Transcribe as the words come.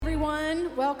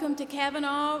everyone. Welcome to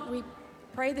Cavanaugh. We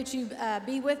pray that you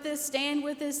be with us, stand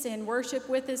with us, and worship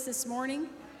with us this morning.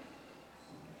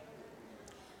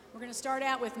 We're going to start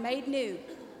out with Made New.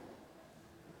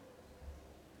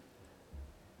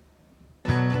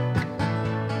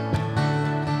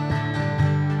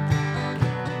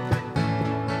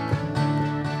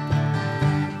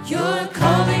 You're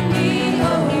calling me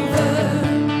over.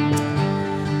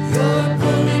 You're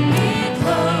pulling me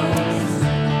close.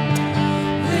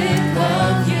 With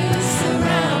love you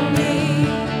surround me.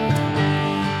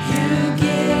 You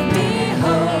give me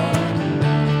hope.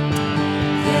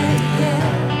 Yeah, yeah.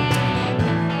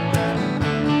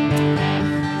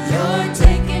 You're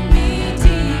taking me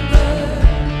deeper.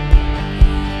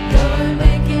 You're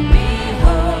making me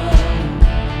whole.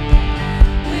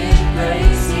 With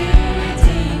grace you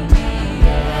redeem me.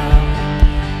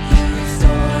 You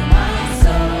restore my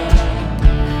soul.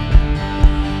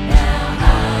 Now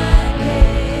I'm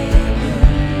made new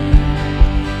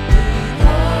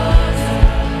because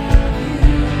of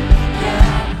you.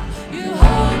 Yeah, you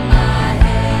hold my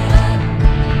hand.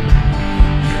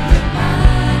 You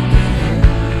remind me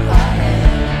who I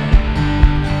am.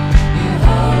 You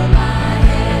hold my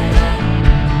hand.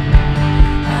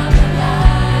 I'm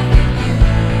alive in you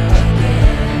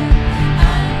again.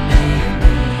 I'm made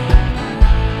new.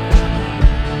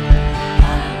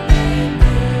 I'm made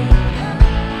new.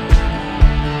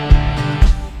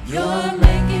 You're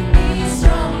making me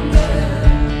stronger.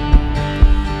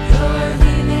 You're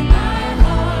healing my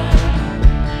heart.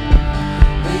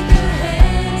 With your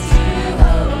hands you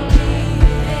hold me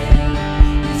in.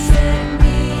 You set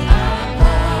me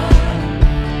apart.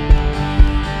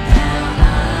 Now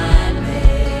I'm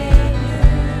made new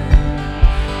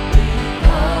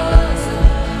because of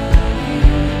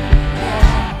you.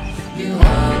 Yeah, you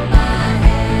hold my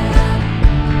hand.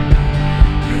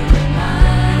 You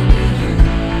remind me who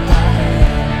I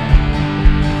am.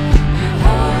 You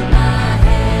hold my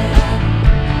hand.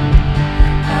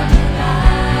 I'm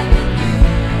alive in you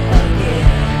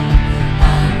again.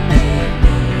 I'm made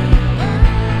new.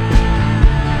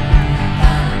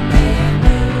 I'm made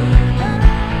new.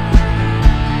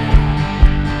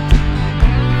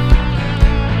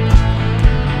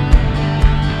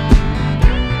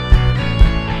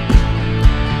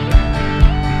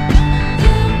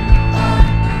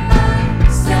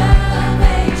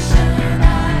 Salvation,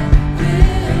 I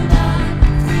will not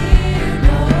fear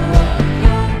no one.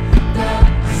 You're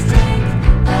the strength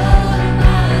of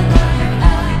my life.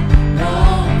 I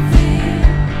won't fear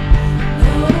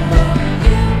no one.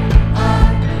 You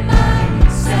are my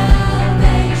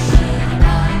salvation.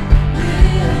 I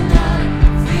will not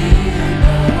fear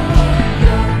no one.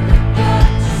 You're the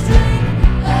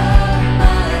strength of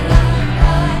my life.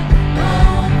 I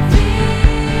won't fear.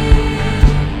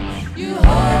 You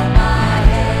hold my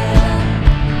hand.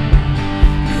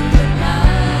 You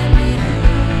remind me who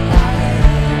I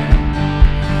am.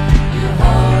 You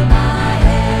hold my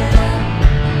hand.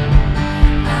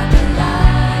 I'm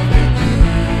alive in you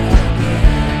again.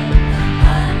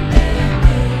 I'm made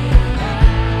new.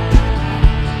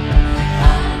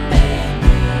 I'm made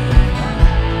new.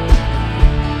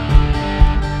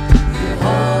 You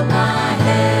hold my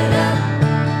head up.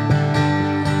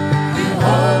 You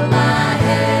hold my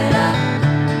head up.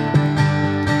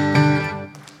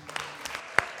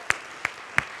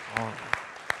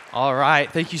 All right.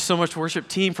 Thank you so much, worship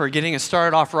team, for getting us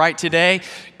started off right today.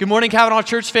 Good morning, Cavanaugh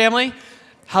Church family.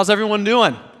 How's everyone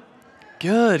doing?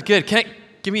 Good, good.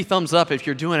 Give me a thumbs up if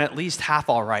you're doing at least half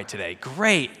all right today.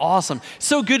 Great, awesome.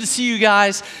 So good to see you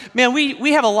guys. Man,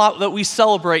 we have a lot that we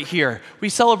celebrate here. We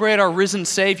celebrate our risen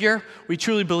Savior. We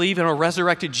truly believe in a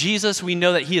resurrected Jesus. We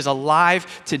know that he is alive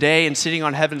today and sitting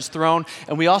on heaven's throne.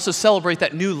 And we also celebrate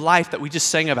that new life that we just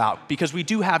sang about, because we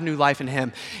do have new life in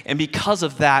him. And because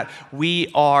of that,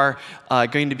 we are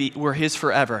we're his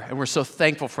forever. And we're so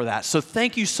thankful for that. So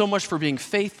thank you so much for being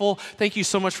faithful. Thank you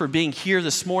so much for being here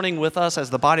this morning with us as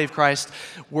the body of Christ,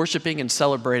 worshiping and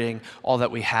celebrating all that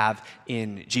we have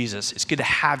in Jesus. It's good to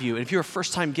have you. And if you're a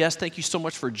first-time guest, thank you so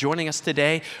much for joining us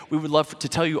today. We would love to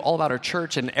tell you all about our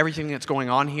church and everything that's going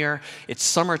on here. It's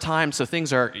summertime, so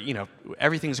things are,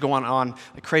 everything's going on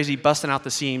like crazy, busting out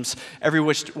the seams every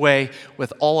which way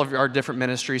with all of our different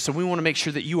ministries. So we want to make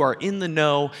sure that you are in the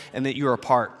know and that you are a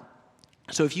part.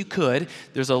 So if you could,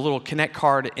 there's a little Connect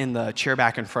card in the chair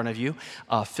back in front of you.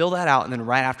 Fill that out, and then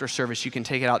right after service, you can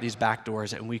take it out these back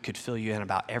doors, and we could fill you in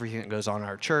about everything that goes on in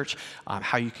our church,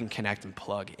 how you can connect and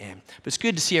plug in. But it's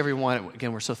good to see everyone.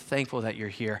 Again, we're so thankful that you're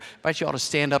here. I invite you all to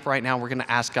stand up right now. We're going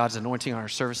to ask God's anointing on our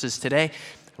services today,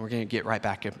 and we're going to get right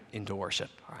back into worship.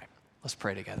 All right, let's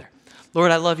pray together.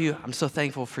 Lord, I love you. I'm so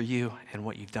thankful for you and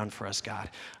what you've done for us, God.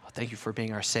 Thank you for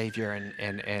being our Savior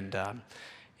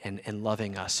and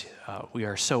loving us. We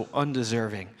are so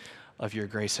undeserving of your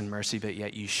grace and mercy, but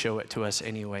yet you show it to us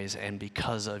anyways. And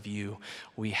because of you,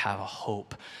 we have a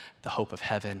hope, the hope of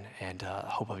heaven and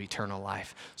hope of eternal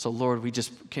life. So Lord, we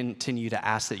just continue to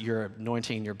ask that your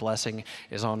anointing and your blessing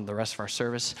is on the rest of our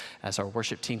service as our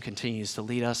worship team continues to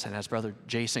lead us. And as Brother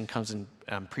Jason comes and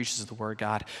preaches the word,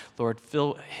 God, Lord,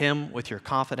 fill him with your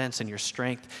confidence and your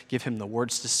strength. Give him the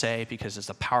words to say, because it's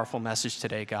a powerful message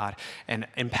today, God, and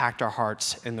impact our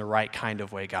hearts in the right kind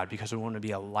of way, God, because we want to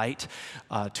be a light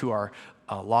to our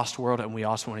lost world, and we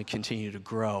also want to continue to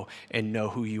grow and know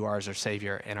who you are as our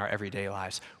Savior in our everyday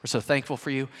lives. We're so thankful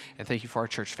for you, and thank you for our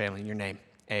church family. In your name,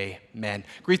 amen.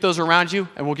 Greet those around you,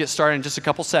 and we'll get started in just a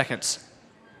couple seconds.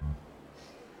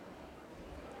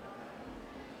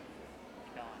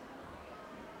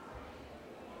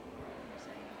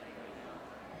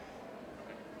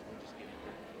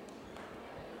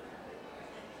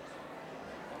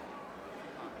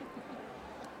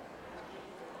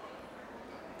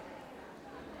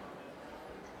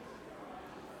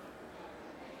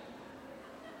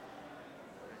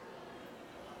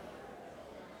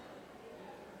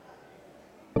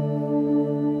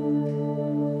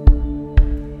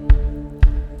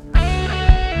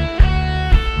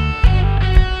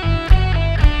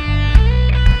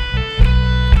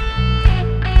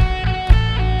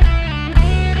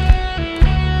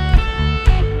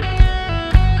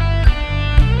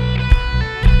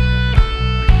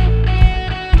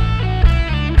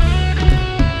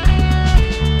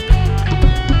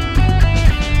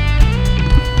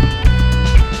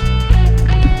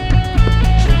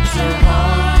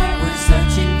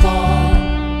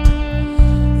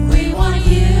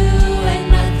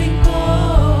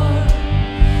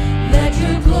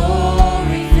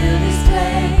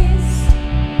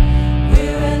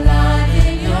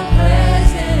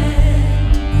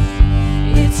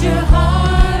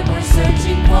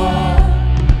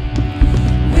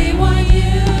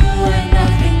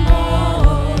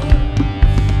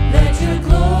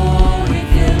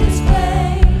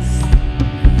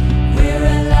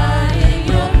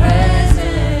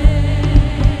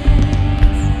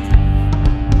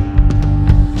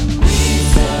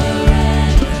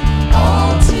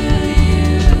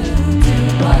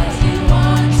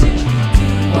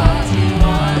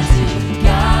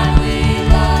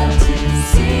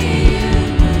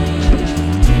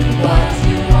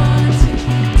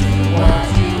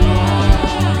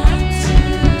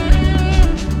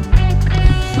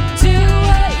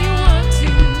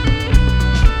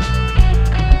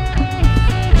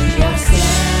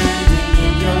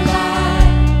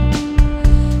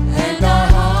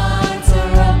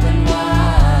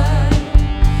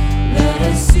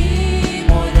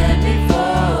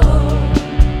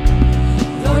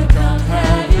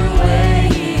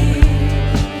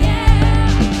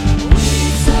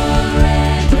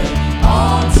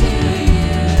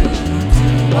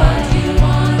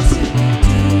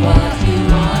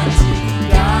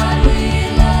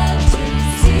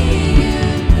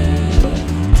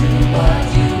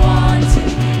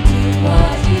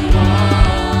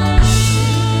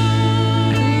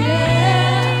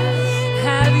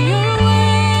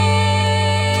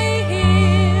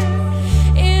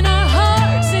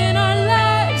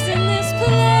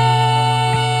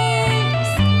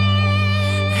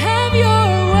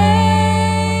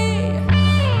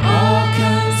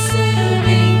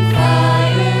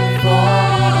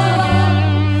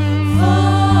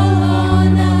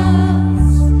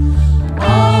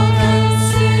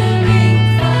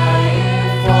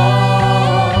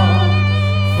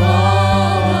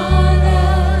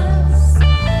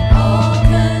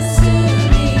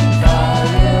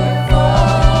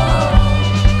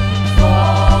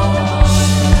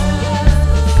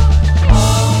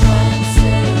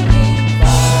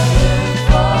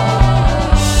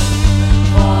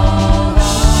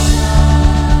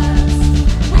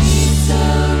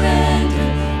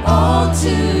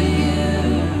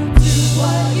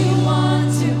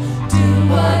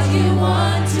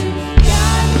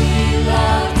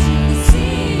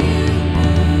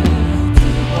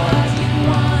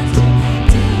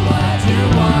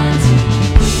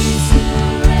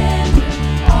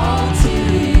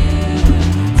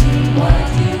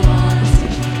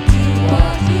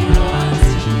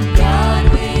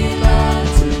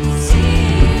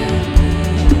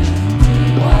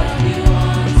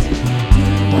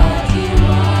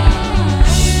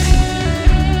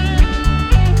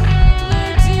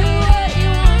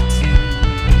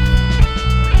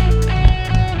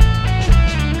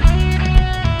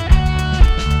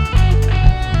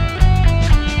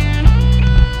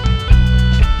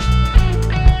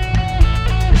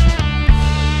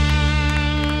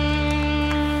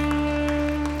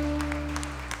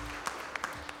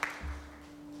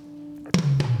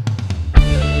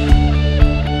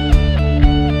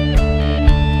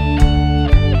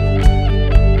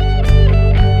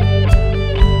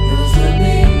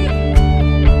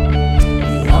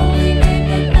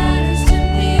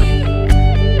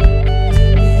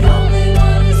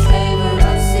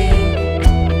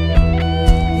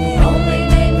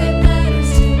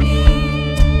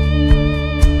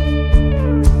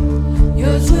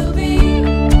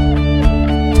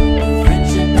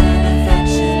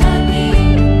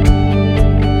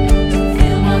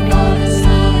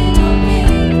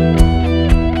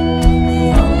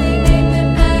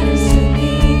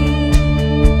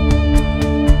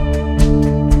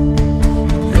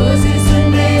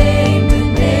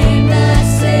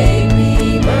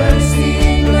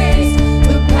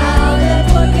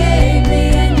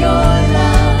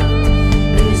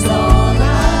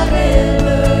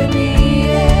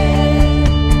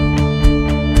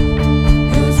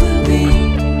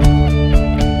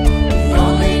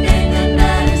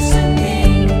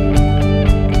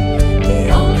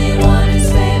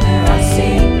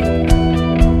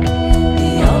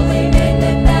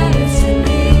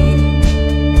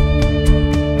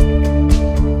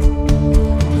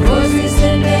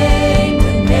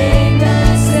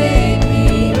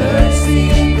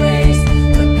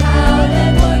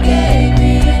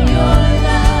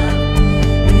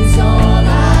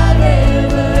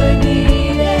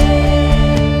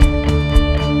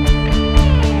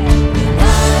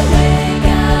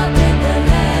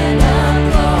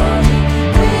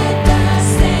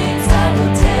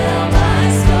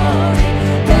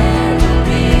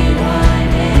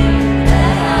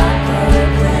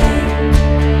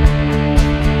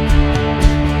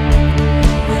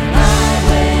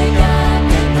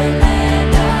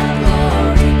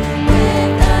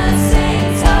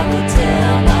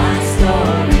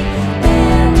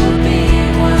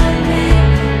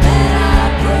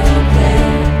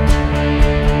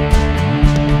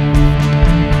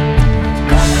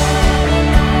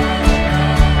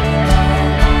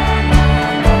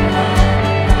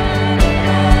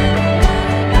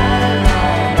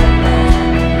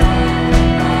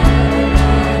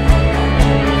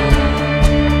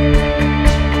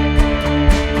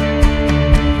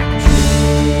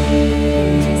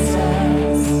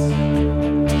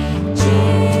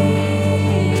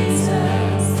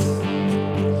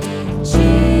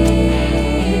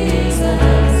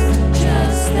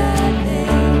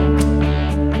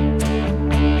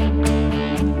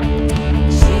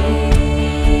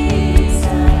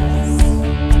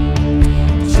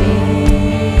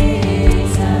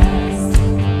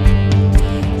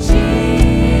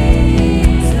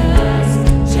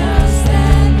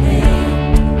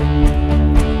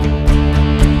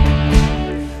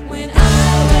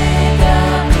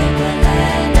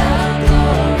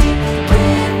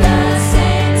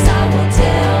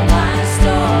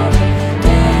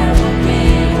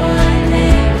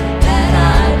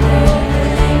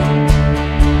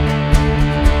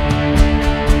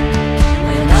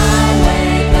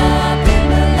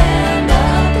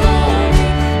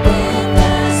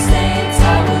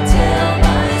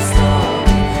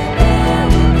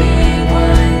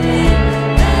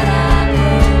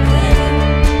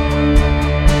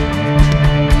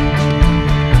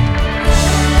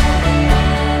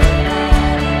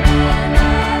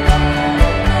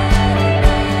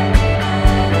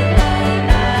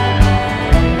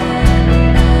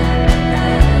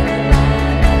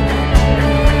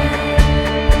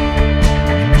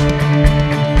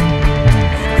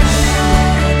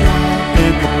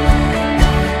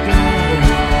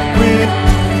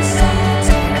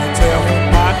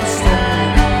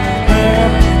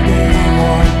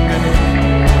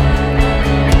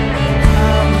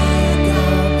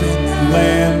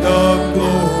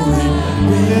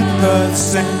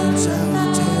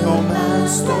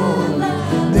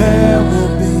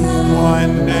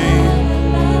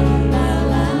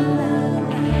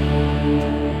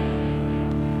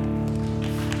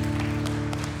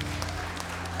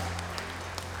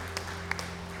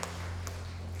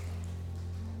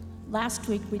 last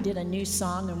week we did a new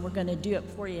song, and we're going to do it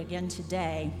for you again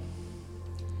today.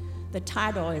 The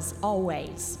title is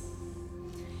Always.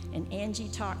 And Angie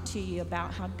talked to you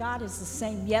about how God is the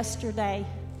same yesterday,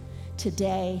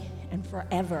 today, and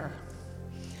forever.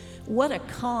 What a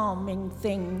calming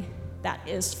thing that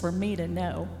is for me to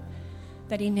know,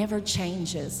 that he never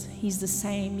changes. He's the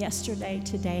same yesterday,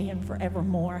 today, and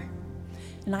forevermore.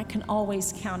 And I can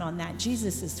always count on that.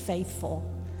 Jesus is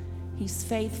faithful. He's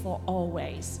faithful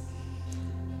always.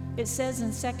 It says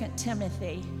in 2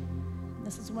 Timothy,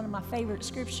 this is one of my favorite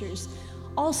scriptures,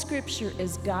 all scripture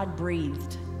is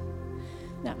God-breathed.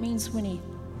 That means when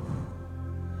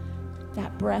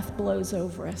that breath blows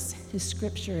over us, his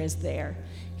scripture is there.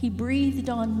 He breathed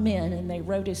on men and they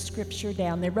wrote his scripture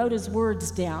down. They wrote his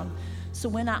words down. So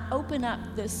when I open up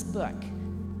this book,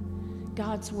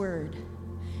 God's word,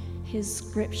 his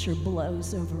scripture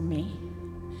blows over me.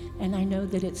 And I know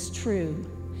that it's true.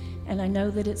 And I know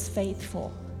that it's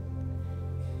faithful.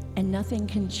 And nothing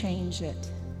can change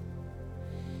it.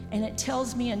 And it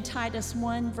tells me in Titus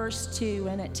 1, verse 2,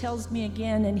 and it tells me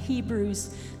again in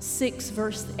Hebrews 6,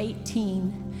 verse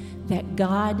 18, that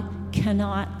God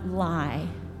cannot lie.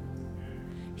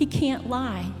 He can't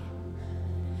lie.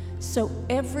 So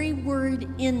every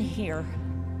word in here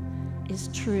is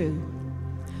true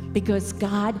because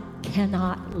God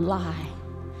cannot lie.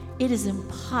 It is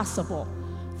impossible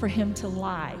for him to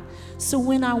lie. So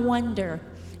when I wonder,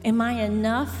 am I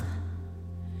enough?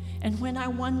 And when I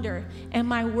wonder,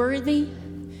 am I worthy?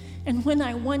 And when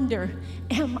I wonder,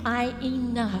 am I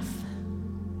enough?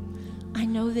 I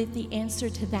know that the answer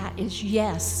to that is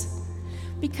yes,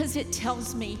 because it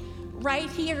tells me right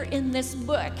here in this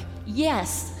book,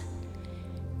 yes.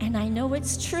 And I know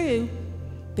it's true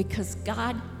because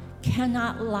God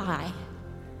cannot lie,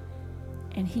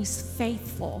 and he's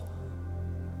faithful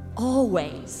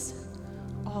always,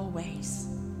 always,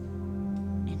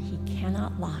 and he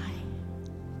cannot lie.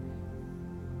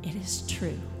 It is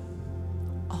true,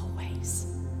 always.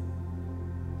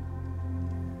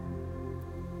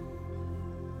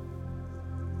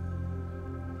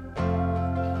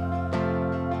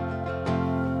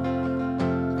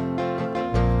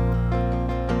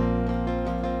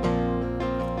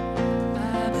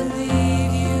 I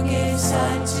believe you gave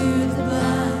sight to the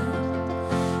blind.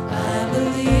 I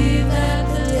believe that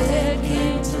the dead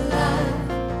came to life.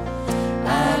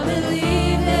 I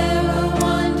believe there were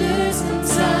wonders and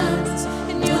signs,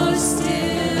 and you're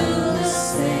still the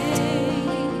same.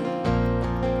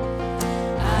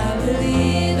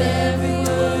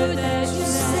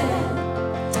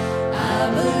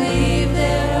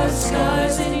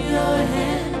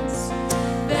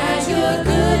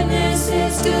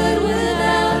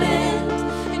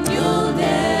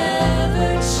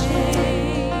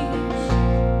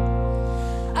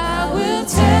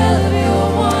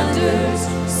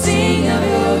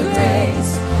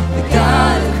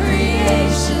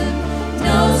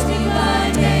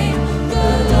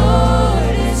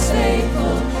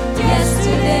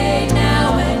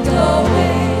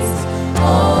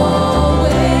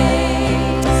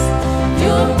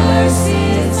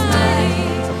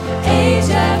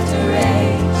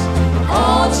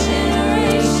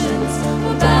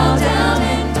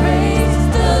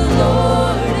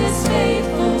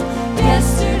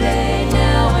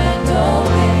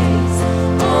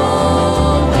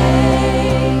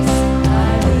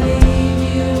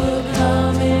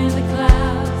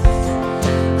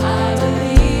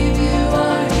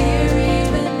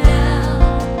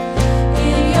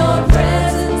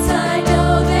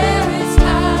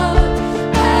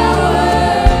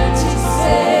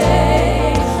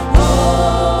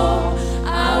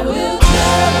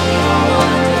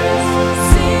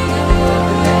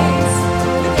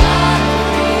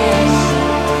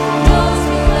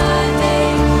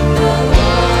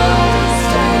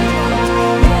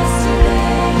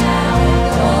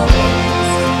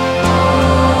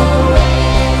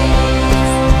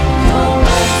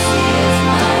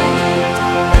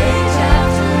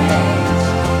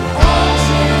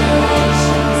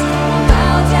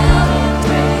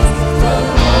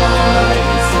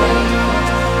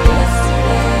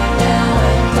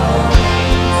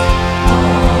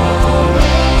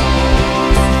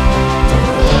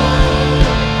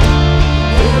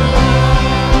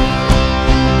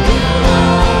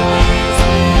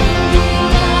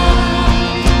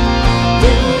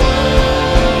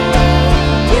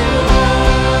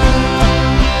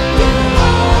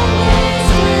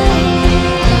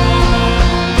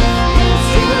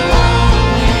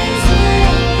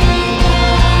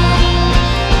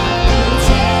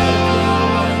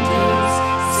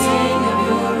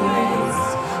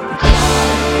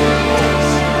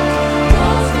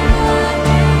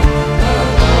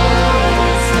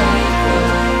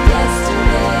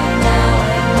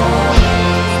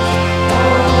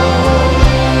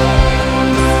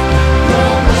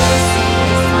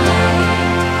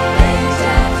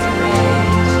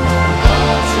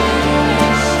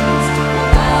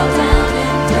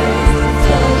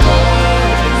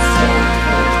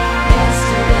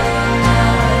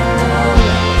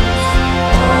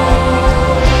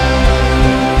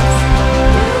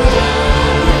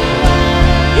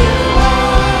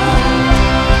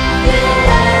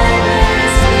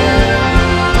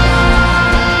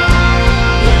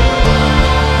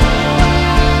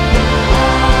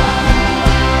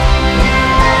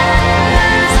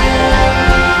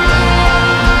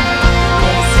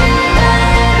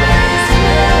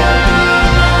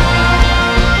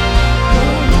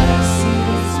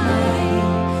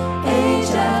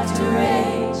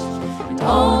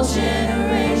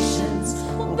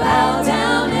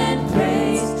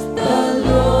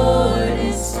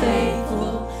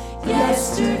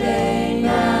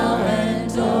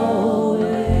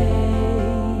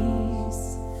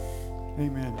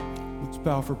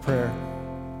 bow for prayer.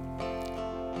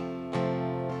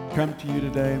 Come to you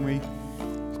today, and we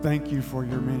thank you for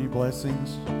your many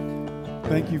blessings.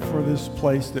 Thank you for this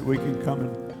place that we can come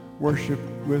and worship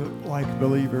with like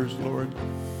believers, Lord.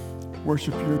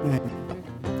 Worship your name.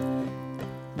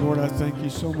 Lord, I thank you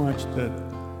so much that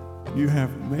you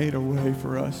have made a way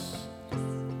for us.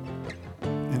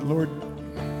 And Lord,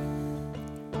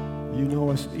 you know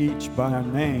us each by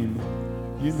name.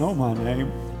 You know my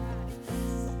name.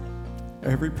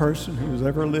 Every person who's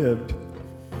ever lived,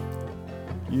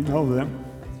 you know them.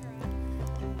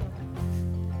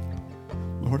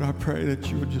 Lord, I pray that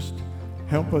you would just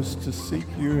help us to seek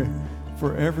you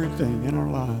for everything in our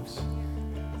lives.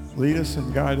 Lead us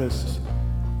and guide us.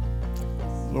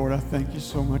 Lord, I thank you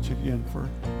so much again for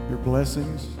your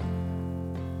blessings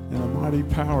and the mighty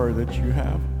power that you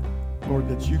have. Lord,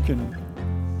 that you can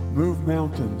move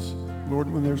mountains.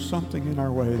 Lord, when there's something in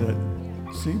our way that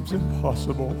seems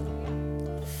impossible,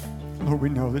 Lord, we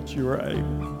know that you are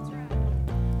able.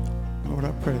 Lord, I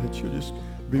pray that you'll just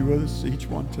be with us, each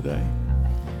one today.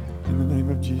 In the name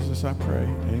of Jesus, I pray.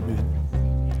 Amen.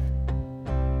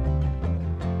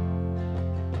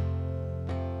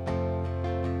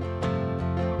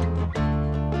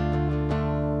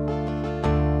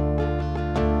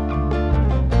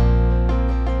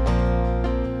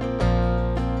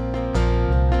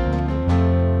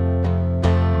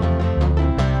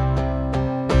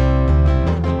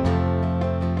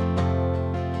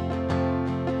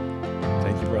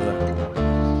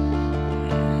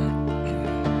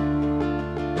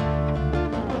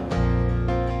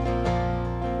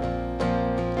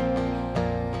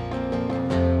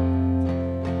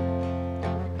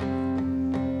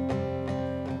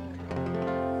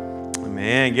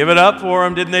 Man, give it up for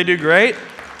them. Didn't they do great?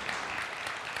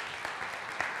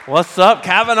 What's up,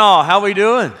 Cavanaugh? How we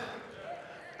doing?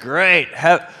 Great.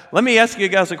 Let me ask you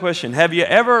guys a question. Have you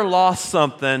ever lost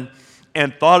something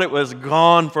and thought it was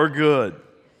gone for good?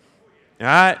 All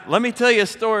right. Let me tell you a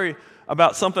story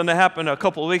about something that happened a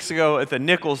couple of weeks ago at the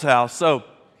Nichols house. So,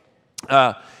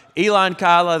 Eli and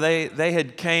Kyla, they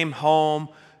had came home.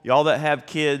 Y'all that have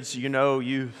kids, you know,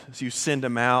 you send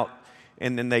them out,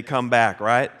 and then they come back,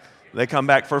 right? They come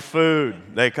back for food.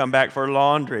 They come back for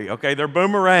laundry. Okay, they're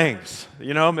boomerangs.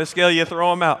 You know, Miss Gail, you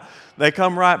throw them out. They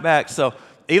come right back. So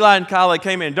Eli and Kyla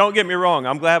came in. Don't get me wrong.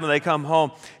 I'm glad when they come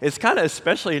home. It's kind of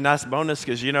especially a nice bonus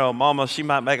because, you know, Mama, she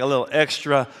might make a little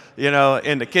extra, you know,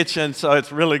 in the kitchen. So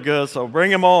it's really good. So bring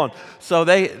them on. So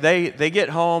they get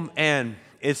home, and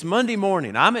it's Monday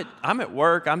morning. I'm at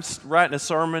work. I'm writing a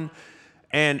sermon,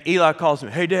 and Eli calls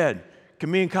me. Hey, Dad,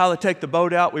 can me and Kyla take the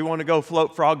boat out? We want to go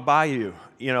float Frog Bayou.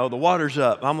 You know, the water's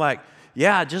up. I'm like,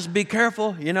 yeah, just be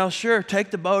careful. You know, sure,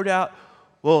 take the boat out.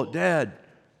 Well, Dad,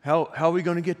 how are we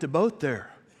going to get the boat there?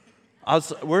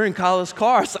 We're in Kyla's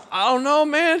car. I said, I don't know,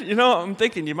 man. You know, I'm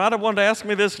thinking you might have wanted to ask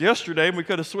me this yesterday, and we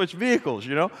could have switched vehicles,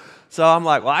 you know. So I'm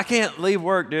like, well, I can't leave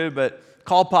work, dude, but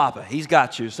call Papa. He's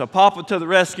got you. So Papa to the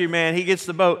rescue, man. He gets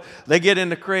the boat. They get in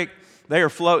the creek. They are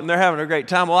floating. They're having a great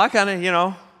time. Well, I kind of, you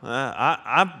know,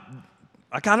 I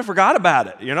kind of forgot about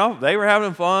it, you know. They were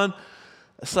having fun.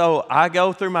 So I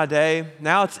go through my day.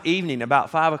 Now it's evening, about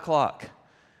 5 o'clock.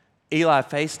 Eli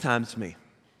FaceTimes me.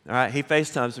 All right, he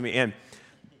FaceTimes me, and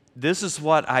this is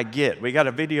what I get. We got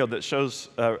a video that shows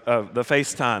the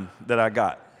FaceTime that I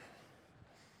got.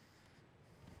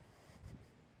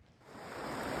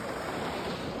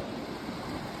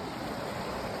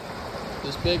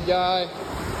 This big guy,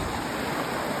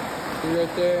 he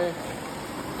right there.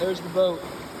 There's the boat.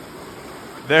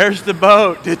 There's the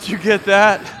boat. Did you get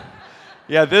that?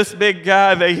 Yeah, this big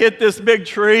guy, they hit this big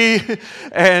tree,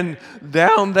 and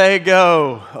down they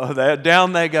go.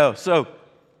 Down they go. So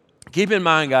keep in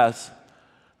mind, guys,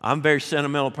 I'm a very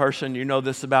sentimental person. You know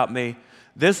this about me.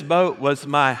 This boat was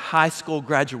my high school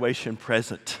graduation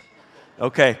present.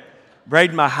 Okay,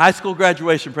 Braden, my high school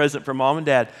graduation present from Mom and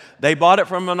Dad. They bought it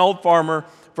from an old farmer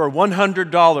for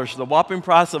 $100, the whopping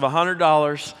price of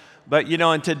 $100. But, you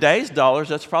know, in today's dollars,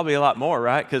 that's probably a lot more,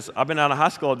 right? Because I've been out of high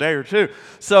school a day or two.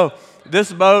 So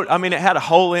this boat, I mean, it had a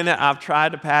hole in it. I've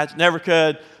tried to patch, never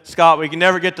could. Scott, we can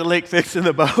never get the leak fixed in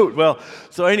the boat. Well,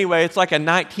 so anyway, it's like a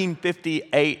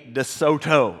 1958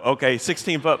 DeSoto, okay,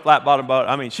 16-foot flat-bottom boat.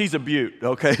 I mean, she's a beaut,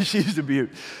 okay? She's a beaut.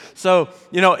 So,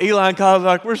 you know, Eli and Kyle's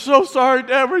like, we're so sorry,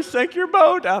 Dad, we sank your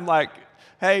boat. I'm like,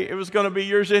 hey, it was going to be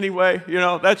yours anyway. You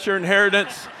know, that's your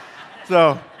inheritance.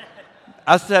 So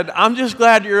I said, I'm just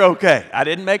glad you're okay. I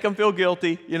didn't make them feel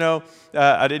guilty, you know.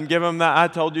 I didn't give them that I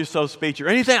told you so speech or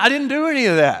anything. I didn't do any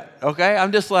of that, okay?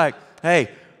 I'm just like,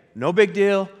 hey, no big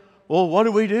deal. Well, what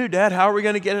do we do, Dad? How are we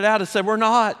going to get it out? I said, we're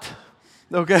not,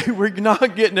 okay? We're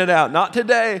not getting it out. Not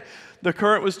today. The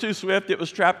current was too swift. It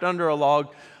was trapped under a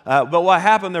log. But what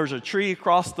happened, there was a tree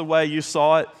across the way. You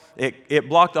saw it. It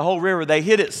blocked the whole river. They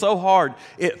hit it so hard,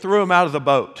 it threw them out of the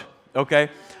boat, okay?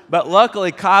 But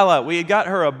luckily, Kyla, we had got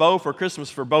her a bow for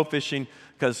Christmas for bow fishing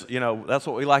because, that's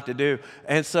what we like to do.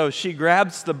 And so she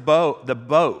grabs the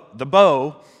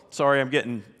bow. Sorry, I'm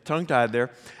getting tongue-tied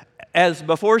there.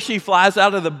 Before she flies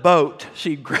out of the boat,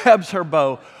 she grabs her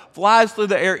bow, flies through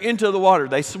the air into the water.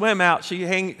 They swim out. She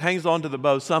hangs onto the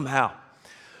bow somehow.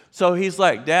 So he's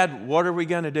like, Dad, what are we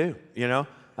going to do?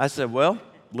 I said, well,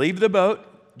 leave the boat,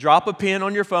 drop a pin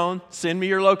on your phone, send me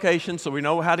your location so we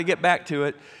know how to get back to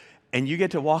it, and you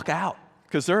get to walk out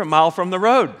because they're a mile from the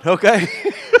road, okay?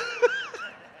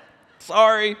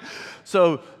 Sorry.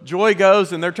 So Joy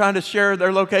goes, and they're trying to share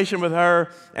their location with her,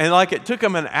 and it took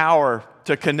them an hour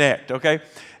to connect, okay?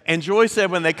 And Joy said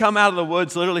when they come out of the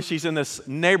woods, literally she's in this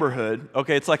neighborhood,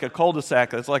 okay? It's like a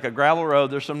cul-de-sac. It's like a gravel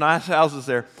road. There's some nice houses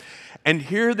there. And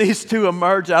here these two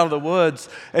emerge out of the woods,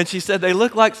 and she said they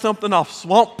look like something off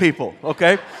Swamp People,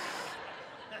 okay?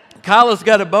 Kyla's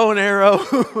got a bow and arrow,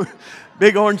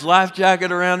 big orange life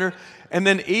jacket around her. And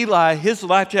then Eli, his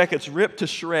life jacket's ripped to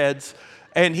shreds,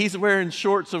 and he's wearing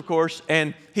shorts, of course,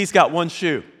 and he's got one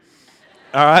shoe,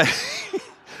 all right?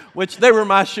 Which they were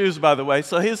my shoes, by the way.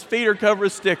 So his feet are covered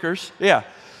with stickers. Yeah.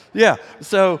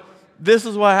 So this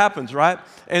is what happens, right?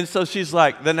 And so she's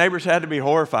like, the neighbors had to be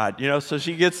horrified, so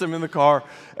she gets them in the car.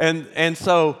 And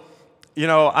so,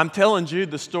 I'm telling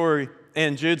Jude the story,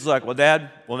 and Jude's like, well, Dad,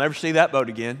 we'll never see that boat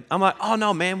again. I'm like, oh,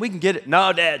 no, man, we can get it.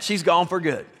 No, Dad, she's gone for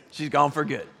good. She's gone for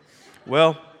good.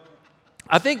 Well,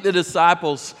 I think the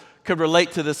disciples could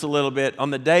relate to this a little bit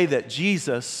on the day that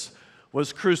Jesus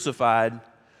was crucified,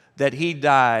 that he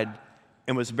died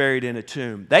and was buried in a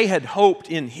tomb. They had hoped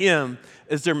in him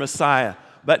as their Messiah,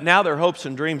 but now their hopes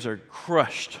and dreams are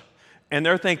crushed. And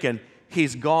they're thinking,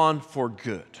 he's gone for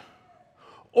good.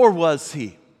 Or was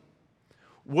he?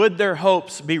 Would their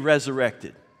hopes be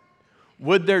resurrected?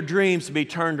 Would their dreams be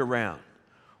turned around?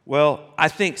 Well, I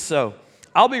think so.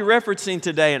 I'll be referencing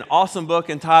today an awesome book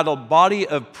entitled Body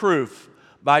of Proof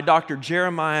by Dr.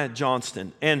 Jeremiah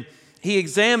Johnston. And he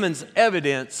examines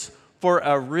evidence for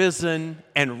a risen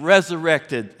and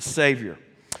resurrected Savior.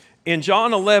 In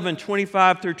John 11,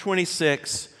 25 through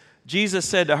 26, Jesus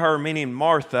said to her, meaning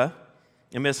Martha,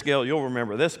 and Miss Gail, you'll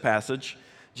remember this passage.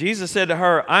 Jesus said to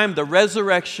her, I am the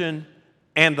resurrection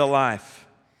and the life.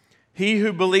 He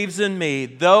who believes in me,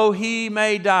 though he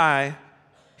may die,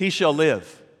 he shall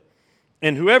live.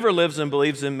 And whoever lives and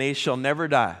believes in me shall never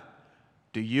die.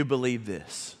 Do you believe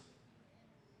this?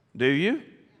 Do you?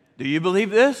 Do you believe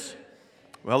this?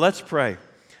 Well, let's pray.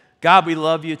 God, we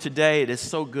love you today. It is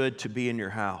so good to be in your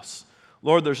house.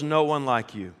 Lord, there's no one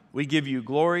like you. We give you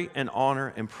glory and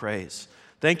honor and praise.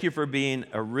 Thank you for being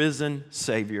a risen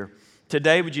Savior.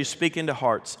 Today, would you speak into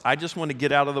hearts? I just want to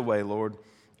get out of the way, Lord,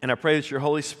 and I pray that your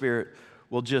Holy Spirit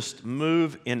will just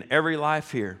move in every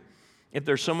life here. If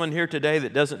there's someone here today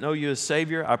that doesn't know you as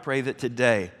Savior, I pray that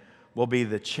today will be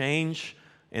the change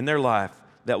in their life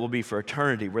that will be for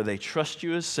eternity, where they trust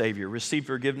you as Savior, receive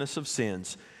forgiveness of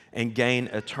sins, and gain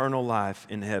eternal life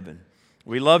in heaven.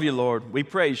 We love you, Lord. We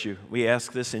praise you. We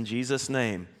ask this in Jesus'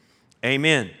 name.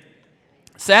 Amen.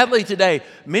 Sadly today,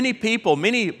 many people,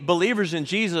 many believers in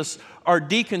Jesus are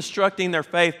deconstructing their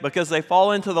faith because they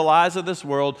fall into the lies of this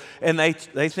world, and they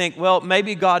think, well,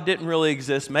 maybe God didn't really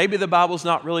exist. Maybe the Bible's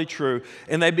not really true.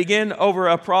 And they begin over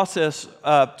a process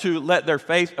to let their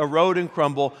faith erode and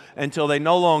crumble until they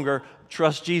no longer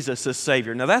trust Jesus as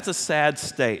Savior. Now, that's a sad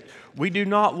state. We do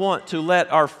not want to let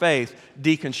our faith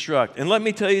deconstruct. And let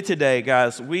me tell you today,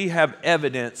 guys, we have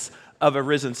evidence of a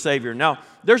risen Savior. Now,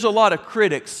 there's a lot of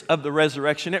critics of the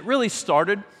resurrection. It really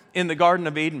started in the Garden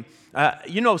of Eden.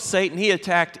 Satan, he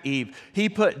attacked Eve. He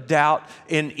put doubt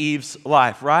in Eve's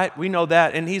life, right? We know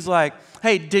that. And he's like,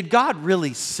 hey, did God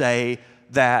really say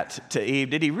that to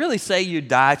Eve? Did he really say you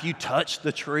die if you touch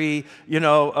the tree,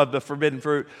 of the forbidden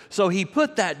fruit? So he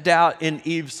put that doubt in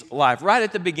Eve's life right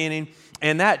at the beginning,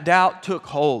 and that doubt took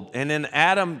hold. And then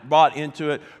Adam bought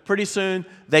into it. Pretty soon,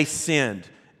 they sinned,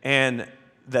 and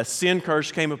the sin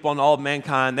curse came upon all of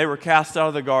mankind. They were cast out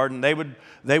of the garden.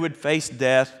 They would face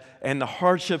death and the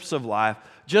hardships of life,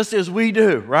 just as we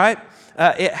do, right?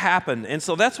 It happened. And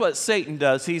so that's what Satan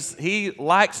does. He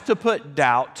likes to put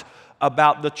doubt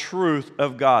about the truth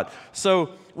of God.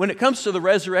 So when it comes to the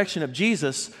resurrection of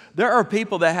Jesus, there are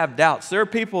people that have doubts. There are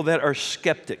people that are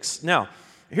skeptics. Now,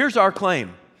 here's our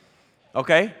claim,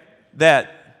 okay?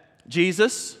 That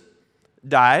Jesus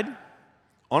died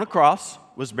on a cross,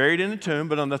 was buried in a tomb,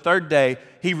 but on the third day,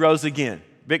 he rose again,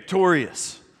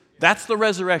 victorious. That's the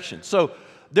resurrection. So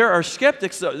there are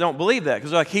skeptics that don't believe that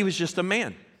because they're like, he was just a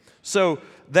man. So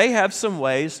they have some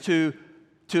ways to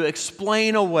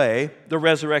explain away the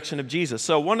resurrection of Jesus.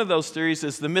 So one of those theories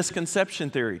is the misconception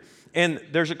theory. And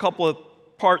there's a couple of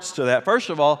parts to that. First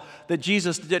of all, that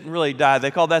Jesus didn't really die. They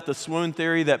call that the swoon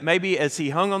theory, that maybe as he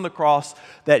hung on the cross,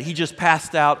 that he just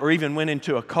passed out or even went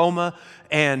into a coma,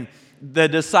 and the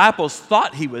disciples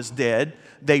thought he was dead.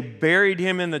 They buried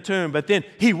him in the tomb, but then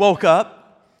he woke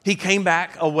up. He came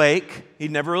back awake. He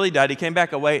never really died. He came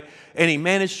back awake, and he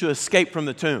managed to escape from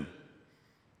the tomb.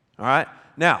 All right?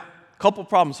 Now, a couple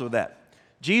problems with that.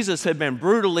 Jesus had been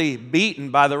brutally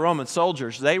beaten by the Roman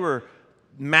soldiers. They were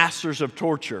masters of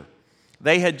torture.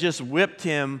 They had just whipped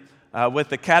him with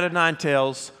the cat o' nine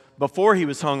tails before he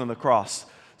was hung on the cross.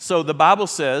 So the Bible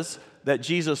says that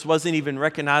Jesus wasn't even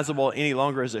recognizable any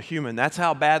longer as a human. That's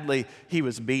how badly he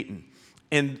was beaten.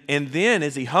 And then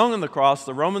as he hung on the cross,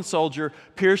 the Roman soldier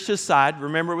pierced his side,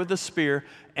 remember, with a spear,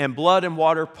 and blood and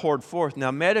water poured forth.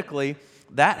 Now medically,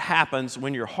 that happens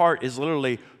when your heart is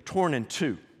literally torn in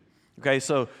two. Okay,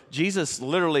 so Jesus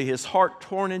literally, his heart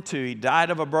torn in two. He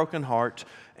died of a broken heart,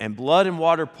 and blood and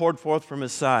water poured forth from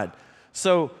his side.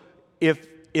 So if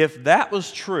that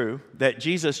was true, that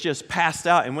Jesus just passed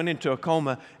out and went into a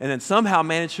coma and then somehow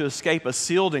managed to escape a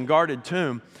sealed and guarded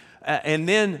tomb, and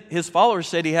then his followers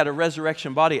said he had a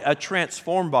resurrection body, a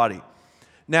transformed body.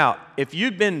 Now, if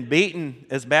you'd been beaten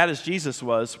as bad as Jesus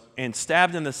was and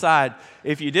stabbed in the side,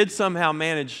 if you did somehow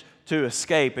manage to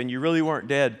escape and you really weren't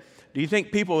dead, do you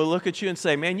think people would look at you and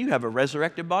say, man, you have a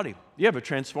resurrected body. You have a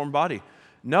transformed body?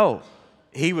 No.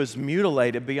 He was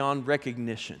mutilated beyond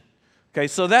recognition. Okay,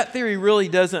 so that theory really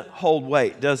doesn't hold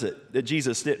weight, does it? That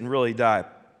Jesus didn't really die.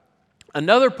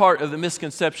 Another part of the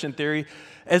misconception theory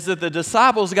is that the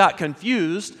disciples got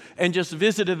confused and just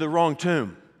visited the wrong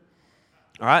tomb.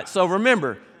 All right, so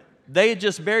remember, they had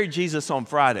just buried Jesus on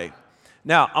Friday.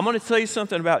 Now, I'm going to tell you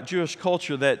something about Jewish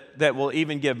culture that will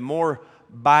even give more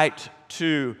bite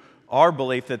to our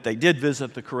belief that they did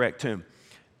visit the correct tomb.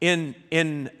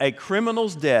 In a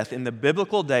criminal's death in the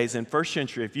biblical days in first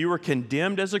century, if you were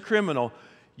condemned as a criminal,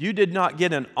 you did not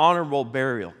get an honorable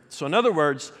burial. So in other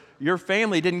words, your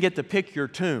family didn't get to pick your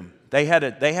tomb. They had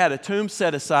a tomb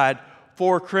set aside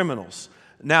for criminals.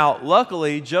 Now,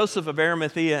 luckily, Joseph of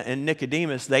Arimathea and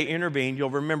Nicodemus, they intervened,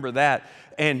 you'll remember that,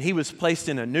 and he was placed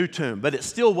in a new tomb. But it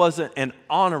still wasn't an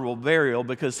honorable burial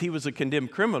because he was a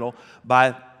condemned criminal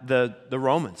by the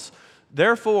Romans.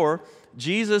 Therefore,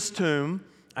 Jesus' tomb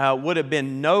would have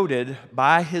been noted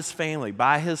by his family,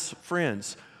 by his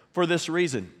friends, for this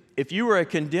reason. If you were a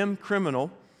condemned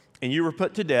criminal and you were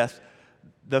put to death,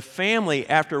 the family,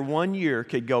 after 1 year,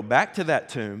 could go back to that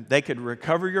tomb. They could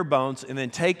recover your bones and then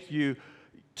take you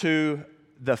to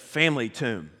the family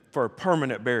tomb for a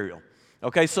permanent burial.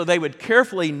 Okay, so they would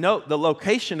carefully note the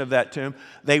location of that tomb.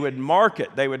 They would mark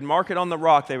it. They would mark it on the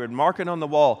rock. They would mark it on the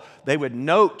wall. They would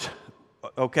note,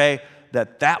 okay,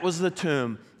 that was the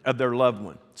tomb of their loved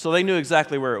one. So they knew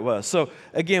exactly where it was. So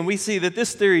again, we see that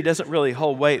this theory doesn't really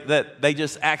hold weight, that they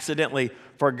just accidentally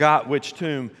forgot which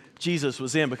tomb Jesus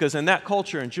was in, because in that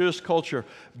culture, in Jewish culture,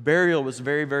 burial was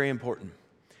very, very important.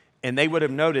 And they would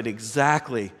have noted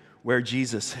exactly where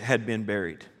Jesus had been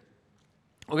buried.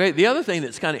 Okay, the other thing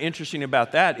that's kind of interesting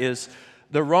about that is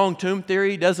the wrong tomb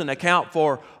theory doesn't account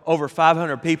for over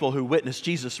 500 people who witnessed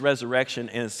Jesus' resurrection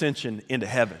and ascension into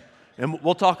heaven. And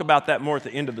we'll talk about that more at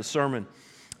the end of the sermon.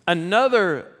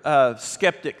 Another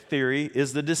skeptic theory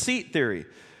is the deceit theory.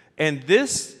 And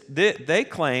they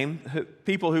claim,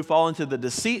 people who fall into the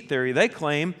deceit theory, they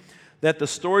claim that the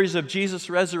stories of Jesus'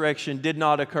 resurrection did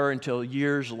not occur until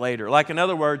years later. Like, in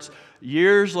other words,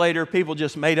 years later, people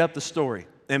just made up the story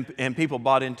and people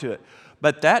bought into it.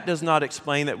 But that does not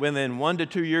explain that within 1 to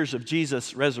 2 years of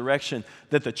Jesus' resurrection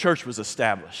that the church was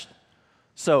established.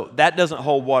 So that doesn't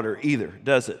hold water either,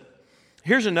 does it?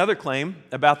 Here's another claim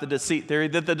about the deceit theory,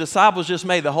 that the disciples just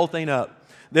made the whole thing up,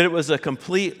 that it was a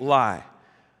complete lie.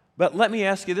 But let me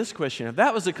ask you this question. If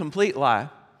that was a complete lie,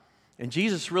 and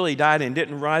Jesus really died and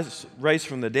didn't raise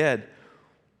from the dead,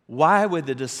 why would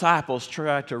the disciples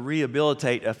try to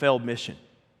rehabilitate a failed mission?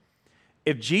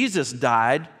 If Jesus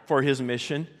died for his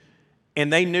mission,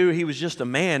 and they knew he was just a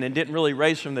man and didn't really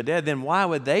raise from the dead, then why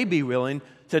would they be willing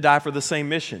to die for the same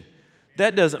mission?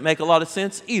 That doesn't make a lot of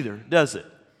sense either, does it?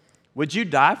 Would you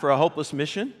die for a hopeless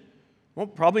mission? Well,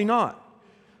 probably not.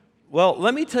 Well,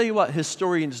 let me tell you what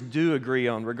historians do agree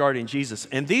on regarding Jesus.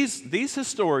 And these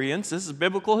historians, this is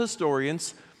biblical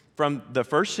historians from the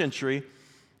first century,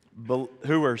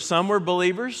 some were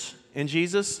believers in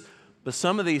Jesus, but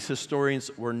some of these historians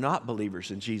were not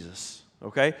believers in Jesus.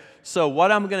 Okay? So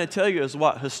what I'm going to tell you is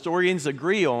what historians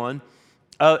agree on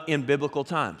in biblical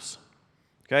times.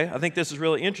 Okay? I think this is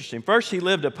really interesting. First, he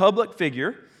lived a public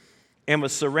figure. and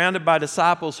was surrounded by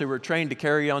disciples who were trained to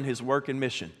carry on his work and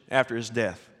mission after his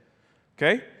death.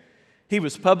 Okay? He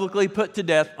was publicly put to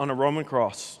death on a Roman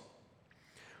cross.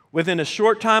 Within a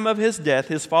short time of his death,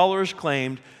 his followers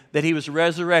claimed that he was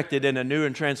resurrected in a new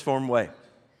and transformed way.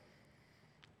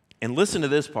 And listen to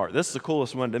this part. This is the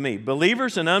coolest one to me.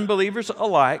 Believers and unbelievers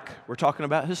alike, we're talking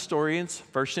about historians,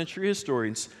 first century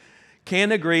historians,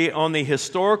 can agree on the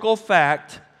historical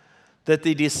fact that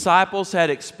the disciples had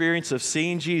experience of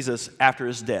seeing Jesus after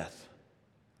his death.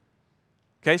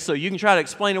 Okay, so you can try to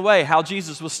explain away how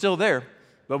Jesus was still there,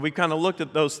 but we kind of looked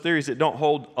at those theories that don't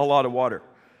hold a lot of water.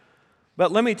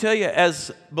 But let me tell you,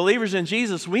 as believers in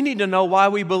Jesus, we need to know why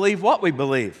we believe what we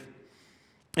believe.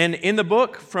 And in the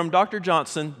book from Dr.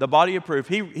 Johnson, The Body of Proof,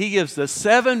 he gives the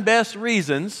 7 best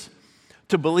reasons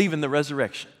to believe in the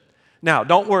resurrection. Now,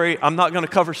 don't worry, I'm not going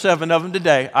to cover 7 of them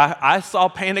today. I saw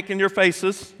panic in your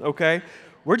faces, okay?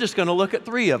 We're just going to look at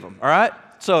 3 of them, all right?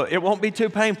 So it won't be too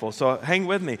painful, so hang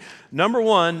with me. Number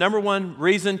one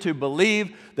reason to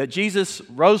believe that Jesus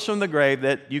rose from the grave,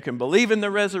 that you can believe in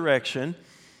the resurrection,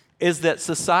 is that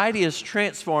society is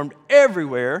transformed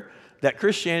everywhere that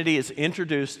Christianity is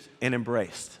introduced and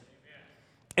embraced.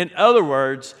 In other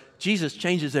words, Jesus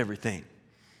changes everything.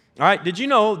 All right, did you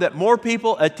know that more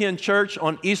people attend church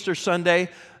on Easter Sunday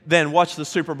than watch the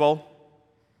Super Bowl?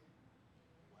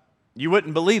 You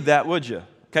wouldn't believe that, would you?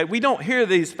 Okay, we don't hear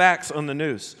these facts on the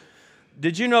news.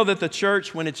 Did you know that the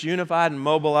church, when it's unified and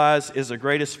mobilized, is the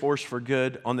greatest force for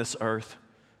good on this earth?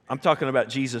 I'm talking about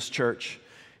Jesus' church.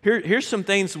 Here's some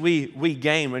things we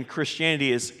gain when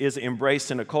Christianity is embraced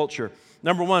in a culture.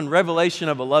 Number 1, revelation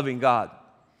of a loving God.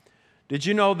 Did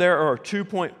you know there are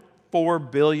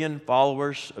 2.4 billion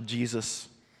followers of Jesus?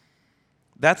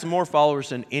 That's more followers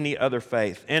than any other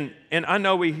faith. And I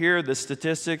know we hear the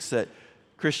statistics that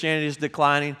Christianity is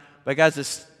declining, but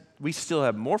guys, we still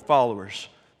have more followers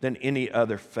than any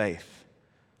other faith.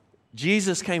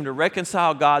 Jesus came to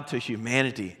reconcile God to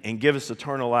humanity and give us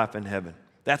eternal life in heaven.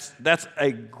 That's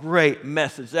a great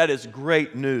message. That is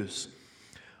great news.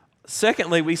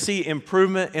 Secondly, we see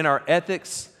improvement in our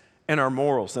ethics and our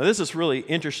morals. Now, this is really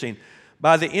interesting.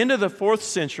 By the end of the 4th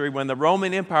century, when the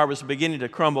Roman Empire was beginning to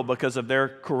crumble because of their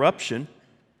corruption,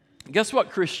 guess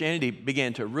what Christianity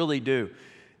began to really do?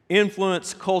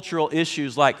 Influence cultural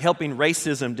issues like helping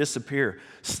racism disappear,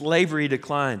 slavery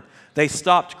decline. They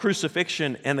stopped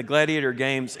crucifixion and the gladiator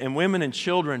games, and women and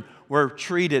children were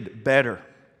treated better.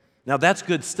 Now, that's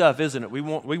good stuff, isn't it? We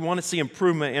want to see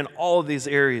improvement in all of these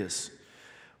areas.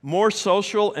 More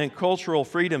social and cultural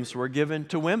freedoms were given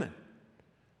to women.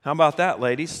 How about that,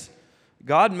 ladies?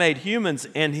 God made humans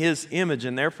in His image,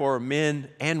 and therefore men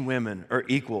and women are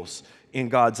equals in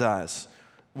God's eyes.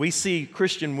 We see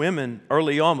Christian women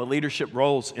early on with leadership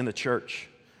roles in the church.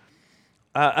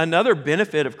 Another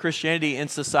benefit of Christianity in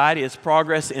society is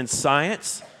progress in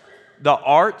science, the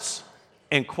arts,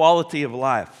 and quality of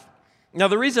life. Now,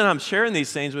 the reason I'm sharing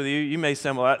these things with you, you may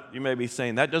be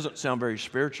saying, that doesn't sound very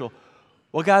spiritual.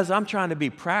 Well, guys, I'm trying to be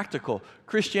practical.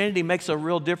 Christianity makes a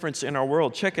real difference in our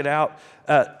world. Check it out.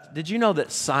 Did you know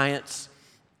that science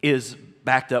is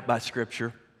backed up by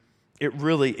Scripture? It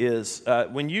really is.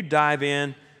 When you dive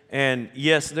in, and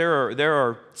yes, there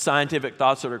are scientific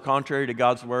thoughts that are contrary to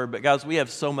God's Word, but guys, we have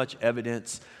so much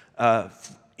evidence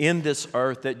in this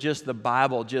earth that just the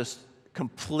Bible just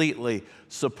completely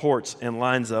supports and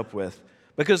lines up with.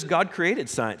 Because God created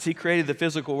science. He created the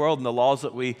physical world and the laws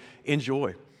that we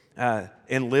enjoy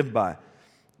and live by.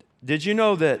 Did you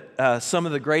know that some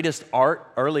of the greatest art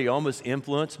early on was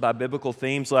influenced by biblical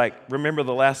themes, like remember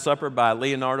the Last Supper by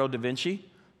Leonardo da Vinci?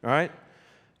 All right?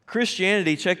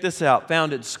 Christianity, check this out,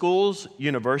 founded schools,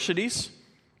 universities,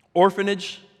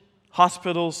 orphanage,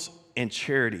 hospitals, and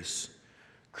charities.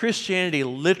 Christianity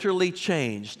literally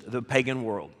changed the pagan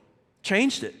world.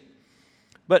 Changed it.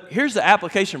 But here's the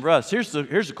application for us. Here's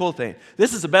the cool thing.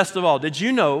 This is the best of all. Did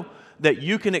you know that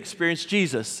you can experience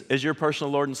Jesus as your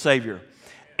personal Lord and Savior?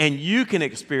 And you can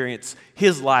experience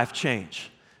His life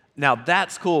change. Now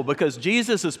that's cool because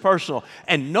Jesus is personal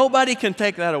and nobody can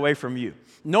take that away from you.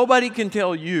 Nobody can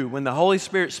tell you when the Holy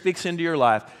Spirit speaks into your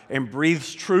life and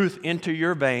breathes truth into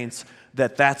your veins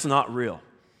that that's not real.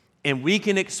 And we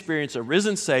can experience a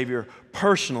risen Savior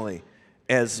personally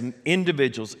as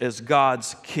individuals, as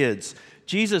God's kids.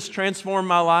 Jesus transformed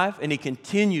my life and He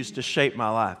continues to shape my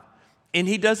life. And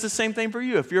He does the same thing for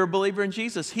you. If you're a believer in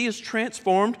Jesus, He has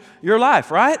transformed your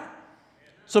life, right?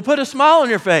 So put a smile on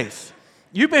your face.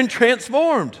 You've been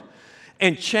transformed.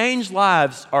 And changed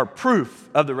lives are proof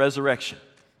of the resurrection.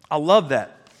 I love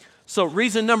that. So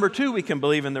reason number 2 we can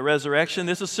believe in the resurrection,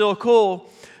 this is still cool.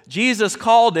 Jesus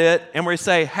called it, and we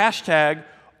say hashtag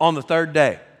on the 3rd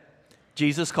day.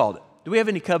 Jesus called it. Do we have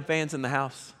any Cub fans in the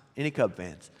house? Any Cub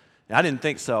fans? I didn't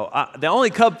think so. The only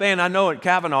Cub fan I know at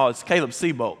Cavanaugh is Caleb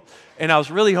Seabolt. And I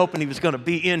was really hoping he was going to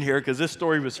be in here because this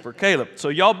story was for Caleb. So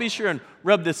y'all be sure and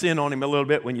rub this in on him a little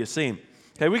bit when you see him.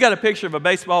 Okay, we got a picture of a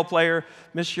baseball player.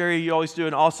 Miss Sherry, you always do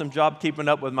an awesome job keeping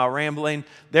up with my rambling.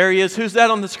 There he is. Who's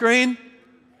that on the screen?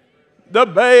 The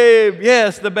Babe.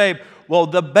 Yes, the Babe. Well,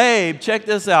 the Babe, check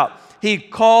this out. He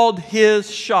called his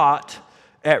shot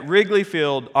at Wrigley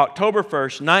Field October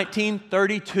 1st,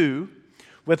 1932,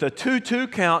 with a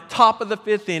 2-2 count, top of the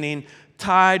fifth inning,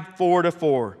 tied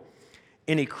 4-4.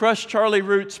 And he crushed Charlie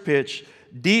Root's pitch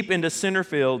deep into center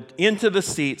field, into the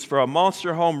seats for a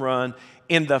monster home run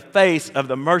in the face of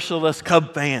the merciless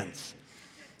Cub fans.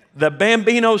 The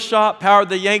Bambino shot powered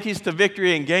the Yankees to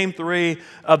victory in Game 3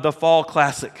 of the Fall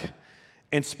Classic.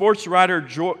 And sports writer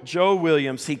Joe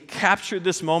Williams, he captured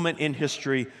this moment in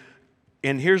history,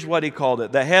 and here's what he called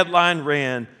it. The headline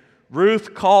ran,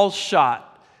 "Ruth calls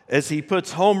shot as he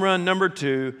puts home run number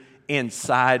 2 in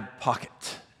side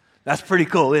pocket." That's pretty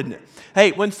cool, isn't it?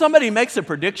 Hey, when somebody makes a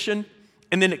prediction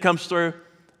and then it comes through,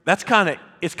 it's kind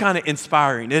of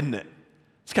inspiring, isn't it?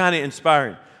 It's kind of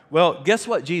inspiring. Well, guess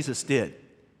what Jesus did?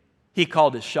 He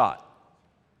called his shot.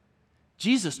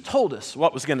 Jesus told us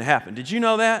what was going to happen. Did you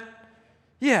know that?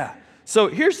 Yeah. So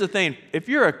here's the thing. If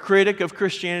you're a critic of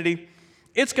Christianity,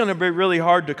 it's going to be really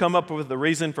hard to come up with a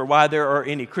reason for why there are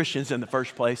any Christians in the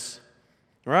first place.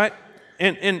 Right?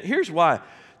 And here's why.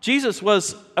 Jesus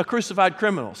was a crucified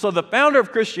criminal. So the founder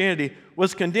of Christianity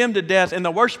was condemned to death in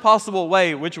the worst possible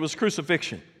way, which was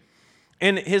crucifixion.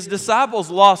 And his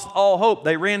disciples lost all hope.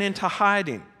 They ran into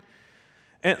hiding.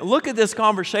 And look at this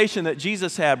conversation that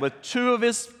Jesus had with 2 of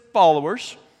his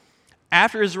followers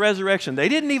after his resurrection. They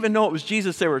didn't even know it was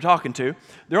Jesus they were talking to.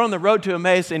 They're on the road to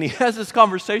Emmaus, and he has this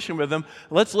conversation with them.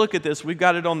 Let's look at this. We've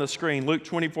got it on the screen, Luke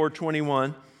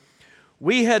 24:21.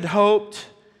 "We had hoped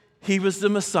he was the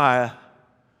Messiah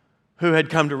who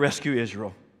had come to rescue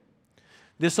Israel."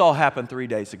 This all happened 3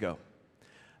 days ago.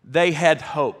 They had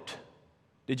hoped.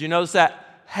 Did you notice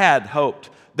that? Had hoped.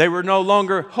 They were no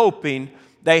longer hoping.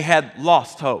 They had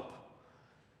lost hope.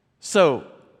 So,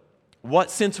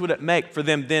 what sense would it make for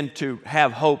them then to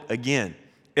have hope again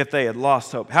if they had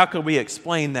lost hope? How could we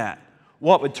explain that?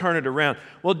 What would turn it around?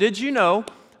 Well, did you know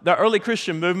the early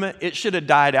Christian movement, it should have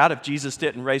died out if Jesus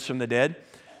didn't raise from the dead?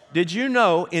 Did you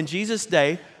know in Jesus'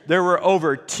 day, there were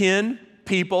over 10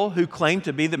 people who claimed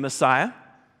to be the Messiah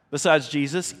besides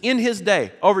Jesus? In his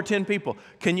day, over 10 people.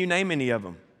 Can you name any of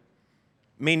them?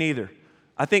 Me neither.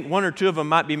 I think 1 or 2 of them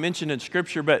might be mentioned in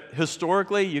Scripture, but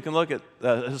historically, you can look at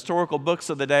the historical books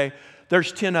of the day.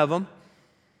 There's 10 of them.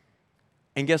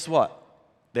 And guess what?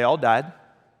 They all died.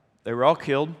 They were all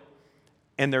killed.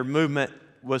 And their movement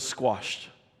was squashed.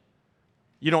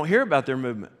 You don't hear about their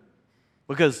movement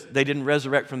because they didn't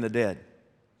resurrect from the dead.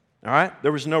 All right?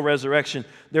 There was no resurrection.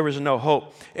 There was no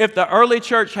hope. If the early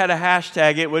church had a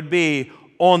hashtag, it would be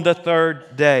 "on the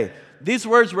third day." These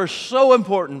words were so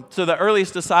important to the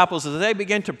earliest disciples as they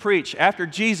began to preach after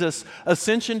Jesus'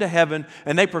 ascension to heaven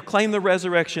and they proclaimed the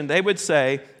resurrection. They would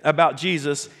say about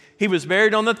Jesus, he was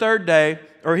buried on the third day,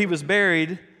 or he was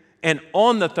buried, and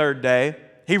on the third day,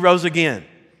 he rose again,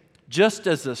 just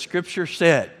as the Scripture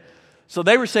said. So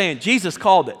they were saying, Jesus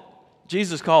called it.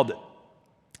 Jesus called it.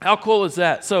 How cool is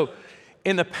that? So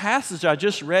in the passage I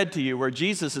just read to you where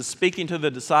Jesus is speaking to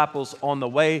the disciples on the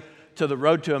way to the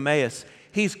road to Emmaus,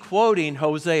 he's quoting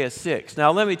Hosea 6.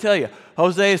 Now, let me tell you,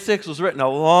 Hosea 6 was written a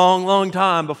long, long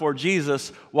time before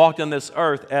Jesus walked on this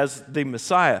earth as the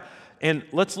Messiah. And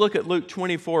let's look at Luke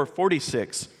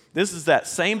 24:46. This is that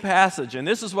same passage, and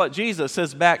this is what Jesus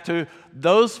says back to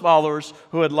those followers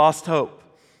who had lost hope.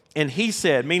 And he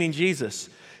said, meaning Jesus,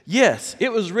 "Yes,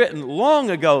 it was written long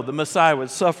ago the Messiah would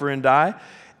suffer and die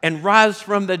and rise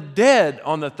from the dead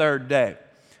on the third day."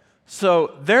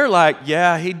 So they're like,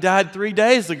 "Yeah, he died 3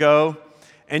 days ago."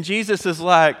 And Jesus is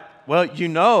like, "Well,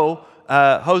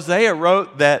 Hosea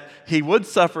wrote that he would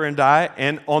suffer and die,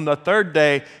 and on the third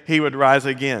day he would rise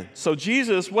again." So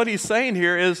Jesus, what he's saying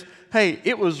here is, hey,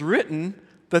 it was written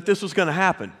that this was going to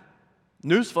happen.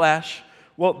 Newsflash.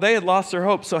 Well, they had lost their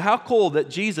hope. So how cool that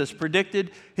Jesus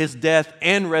predicted his death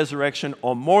and resurrection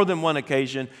on more than one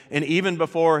occasion, and even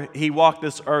before he walked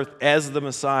this earth as the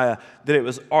Messiah, that it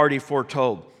was already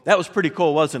foretold. That was pretty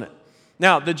cool, wasn't it?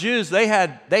 Now, the Jews, they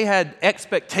had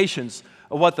expectations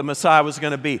of what the Messiah was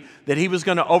going to be, that he was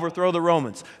going to overthrow the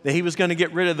Romans, that he was going to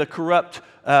get rid of the corrupt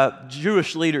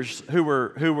Jewish leaders who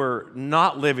were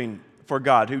not living for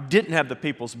God, who didn't have the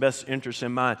people's best interests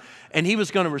in mind. And he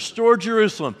was going to restore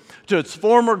Jerusalem to its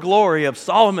former glory of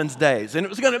Solomon's days. And it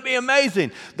was going to be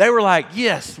amazing. They were like,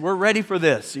 yes, we're ready for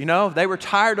this. You know, they were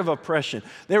tired of oppression.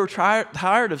 They were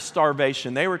tired of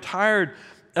starvation. They were tired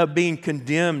of being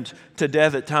condemned to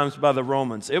death at times by the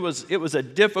Romans. It was a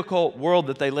difficult world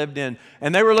that they lived in.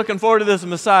 And they were looking forward to this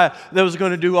Messiah that was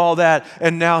going to do all that.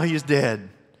 And now he's dead.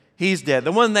 He's dead.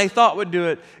 The one they thought would do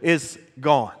it is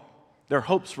gone. Their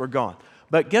hopes were gone.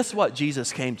 But guess what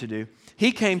Jesus came to do?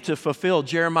 He came to fulfill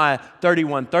Jeremiah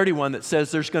 31:31 that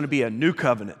says there's going to be a new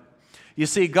covenant. You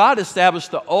see, God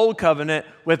established the old covenant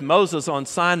with Moses on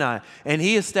Sinai, and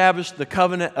he established the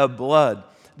covenant of blood.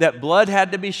 That blood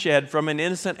had to be shed from an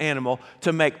innocent animal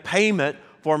to make payment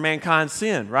for mankind's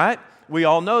sin, right? We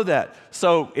all know that.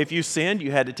 So if you sinned,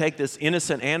 you had to take this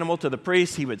innocent animal to the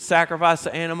priest. He would sacrifice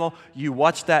the animal. You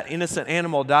watched that innocent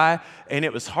animal die, and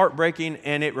it was heartbreaking,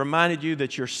 and it reminded you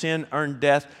that your sin earned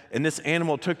death, and this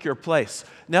animal took your place.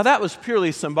 Now, that was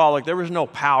purely symbolic. There was no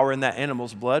power in that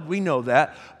animal's blood. We know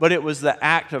that. But it was the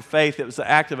act of faith. It was the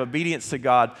act of obedience to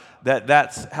God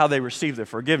that's how they received the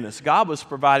forgiveness. God was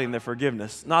providing the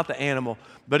forgiveness, not the animal,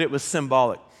 but it was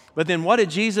symbolic. But then what did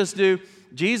Jesus do?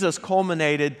 Jesus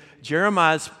culminated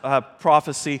Jeremiah's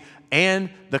prophecy and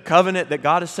the covenant that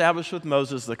God established with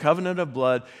Moses, the covenant of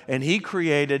blood, and he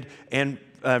created and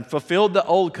fulfilled the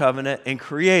old covenant and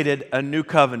created a new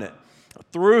covenant.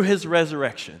 Through his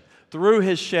resurrection, through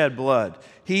his shed blood,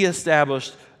 he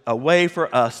established a way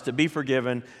for us to be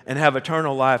forgiven and have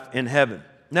eternal life in heaven.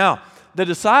 Now, the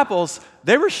disciples,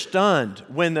 they were stunned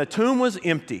when the tomb was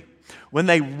empty, when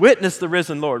they witnessed the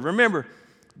risen Lord. Remember,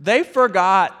 they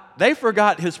forgot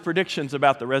his predictions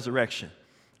about the resurrection.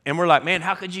 And we're like, man,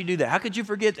 how could you do that? How could you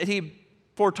forget that he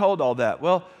foretold all that?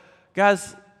 Well,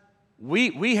 guys,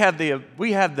 we have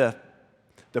the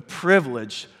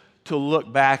privilege to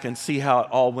look back and see how it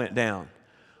all went down.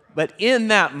 But in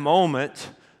that moment,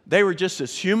 they were just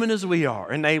as human as we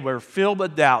are, and they were filled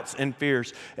with doubts and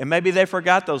fears. And maybe they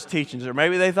forgot those teachings, or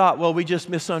maybe they thought, well, we just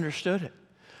misunderstood it.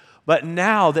 But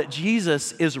now that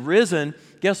Jesus is risen,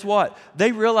 guess what?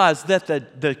 They realized that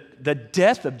the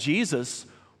death of Jesus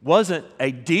wasn't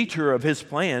a detour of his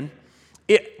plan.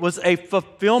 It was a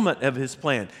fulfillment of his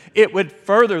plan. It would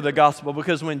further the gospel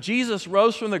because when Jesus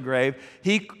rose from the grave,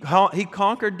 he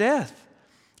conquered death.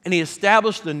 And he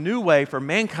established the new way for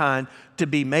mankind to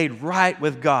be made right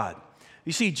with God.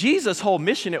 You see, Jesus' whole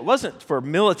mission, it wasn't for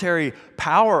military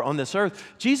power on this earth.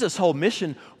 Jesus' whole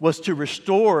mission was to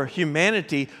restore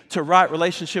humanity to right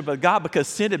relationship with God because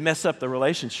sin had messed up the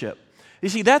relationship. You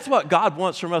see, that's what God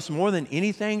wants from us more than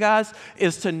anything, guys,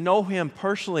 is to know him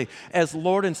personally as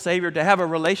Lord and Savior, to have a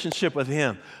relationship with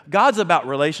him. God's about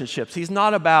relationships. He's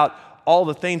not about all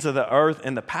the things of the earth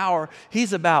and the power.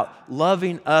 He's about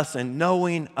loving us and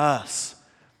knowing us.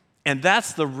 And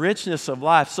that's the richness of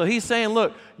life. So he's saying,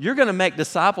 look, you're going to make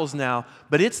disciples now,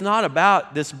 but it's not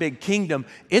about this big kingdom.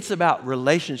 It's about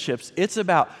relationships. It's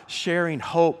about sharing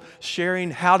hope, sharing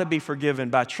how to be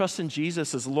forgiven by trusting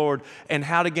Jesus as Lord and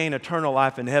how to gain eternal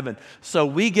life in heaven. So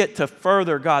we get to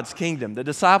further God's kingdom. The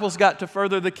disciples got to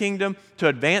further the kingdom, to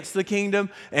advance the kingdom.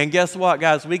 And guess what,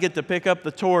 guys? We get to pick up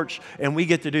the torch and we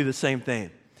get to do the same thing.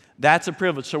 That's a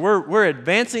privilege. So we're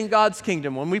advancing God's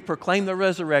kingdom. When we proclaim the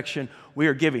resurrection, we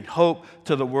are giving hope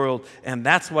to the world, and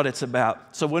that's what it's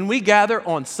about. So when we gather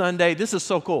on Sunday, this is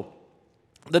so cool.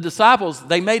 The disciples,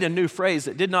 they made a new phrase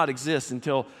that did not exist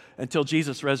until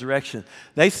Jesus' resurrection.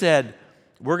 They said,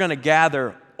 we're going to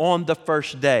gather on the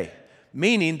first day,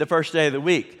 meaning the first day of the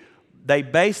week. They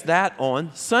based that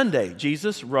on Sunday.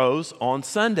 Jesus rose on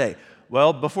Sunday.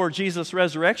 Well, before Jesus'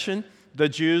 resurrection, the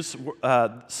Jews'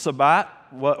 Sabbath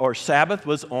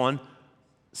was on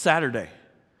Saturday.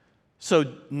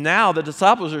 So now the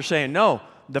disciples are saying, no,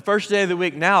 the first day of the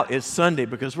week now is Sunday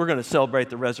because we're going to celebrate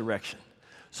the resurrection.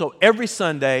 So every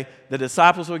Sunday, the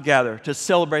disciples would gather to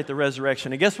celebrate the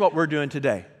resurrection. And guess what we're doing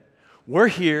today? We're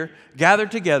here, gathered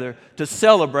together to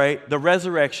celebrate the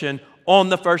resurrection on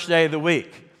the first day of the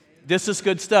week. This is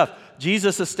good stuff.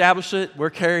 Jesus established it.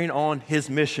 We're carrying on his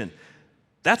mission.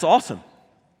 That's awesome.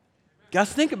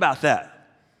 Guys, think about that.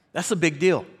 That's a big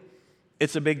deal.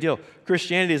 It's a big deal.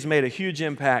 Christianity has made a huge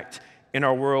impact in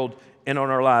our world and on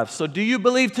our lives. So do you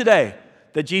believe today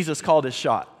that Jesus called his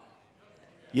shot?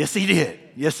 Yes, he did.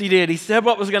 Yes, he did. He said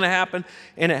what was going to happen,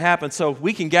 and it happened. So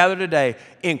we can gather today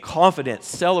in confidence,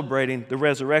 celebrating the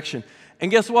resurrection.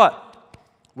 And guess what?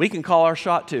 We can call our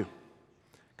shot too.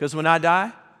 Because when I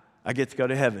die, I get to go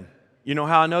to heaven. You know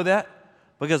how I know that?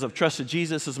 Because I've trusted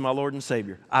Jesus as my Lord and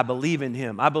Savior. I believe in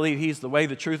him. I believe he's the way,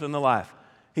 the truth, and the life.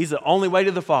 He's the only way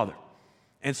to the Father.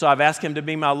 And so I've asked him to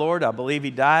be my Lord. I believe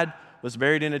he died, was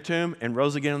buried in a tomb, and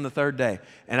rose again on the third day.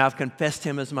 And I've confessed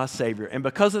him as my Savior. And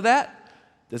because of that,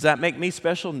 does that make me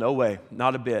special? No way,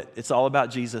 not a bit. It's all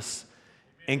about Jesus.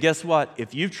 And guess what?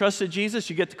 If you've trusted Jesus,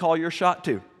 you get to call your shot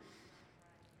too.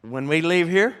 When we leave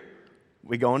here,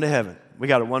 we go into heaven. We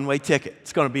got a one-way ticket.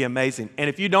 It's going to be amazing. And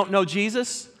if you don't know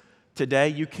Jesus, today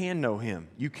you can know him.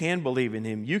 You can believe in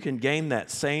him. You can gain that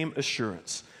same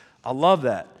assurance. I love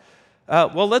that.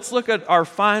 Well, let's look at our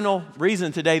final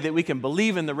reason today that we can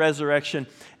believe in the resurrection.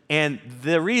 And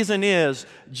the reason is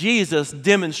Jesus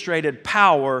demonstrated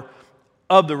power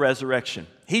of the resurrection.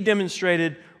 He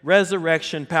demonstrated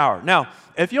resurrection power. Now,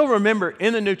 if you'll remember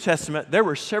in the New Testament, there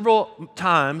were several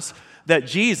times that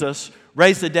Jesus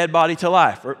raised a dead body to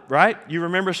life, right? You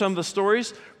remember some of the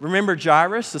stories? Remember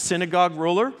Jairus, the synagogue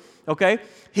ruler? Okay?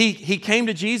 He came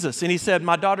to Jesus and he said,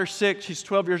 my daughter's sick. She's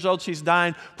 12 years old. She's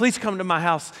dying. Please come to my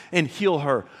house and heal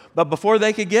her. But before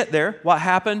they could get there, what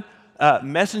happened?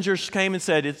 Messengers came and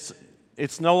said,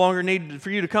 it's no longer needed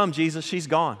for you to come, Jesus. She's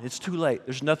gone. It's too late.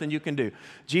 There's nothing you can do.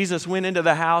 Jesus went into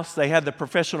the house. They had the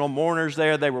professional mourners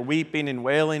there. They were weeping and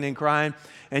wailing and crying.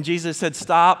 And Jesus said,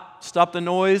 stop the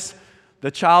noise.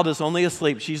 The child is only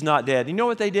asleep. She's not dead. You know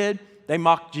what they did? They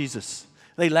mocked Jesus.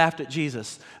 They laughed at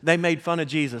Jesus. They made fun of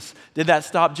Jesus. Did that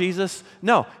stop Jesus?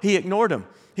 No, he ignored them.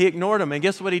 He ignored them. And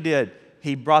guess what he did?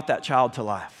 He brought that child to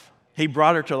life. He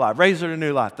brought her to life, raised her to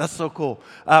new life. That's so cool.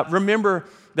 Remember,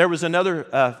 there was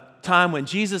another time when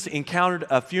Jesus encountered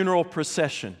a funeral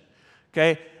procession,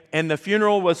 okay? And the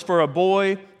funeral was for a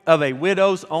boy of a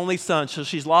widow's only son. So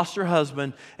she's lost her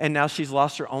husband, and now she's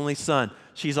lost her only son.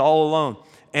 She's all alone.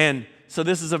 And so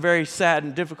this is a very sad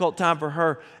and difficult time for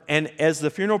her. And as the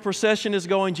funeral procession is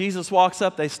going, Jesus walks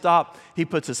up, they stop, he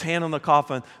puts his hand on the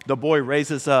coffin, the boy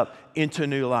raises up into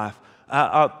new life.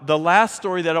 The last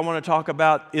story that I want to talk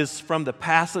about is from the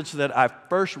passage that I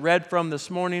first read from this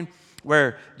morning,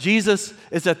 where Jesus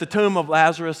is at the tomb of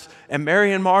Lazarus, and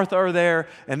Mary and Martha are there,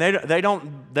 and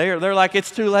they're like,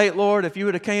 it's too late, Lord. If you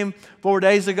would have came 4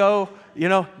 days ago,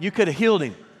 you could have healed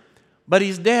him. But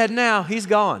he's dead now. He's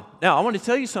gone. Now, I want to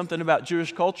tell you something about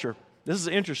Jewish culture. This is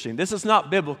interesting. This is not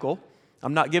biblical.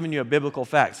 I'm not giving you a biblical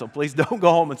fact, so please don't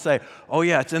go home and say, oh,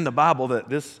 yeah, it's in the Bible that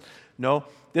this. No,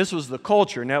 this was the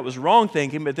culture. Now, it was wrong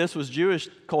thinking, but this was Jewish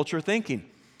culture thinking.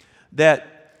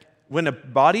 That when a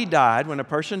body died, when a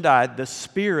person died, the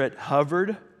spirit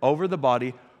hovered over the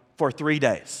body for 3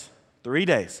 days. 3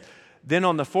 days. Then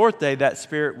on the fourth day, that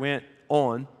spirit went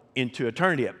on into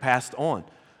eternity. It passed on.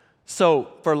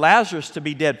 So for Lazarus to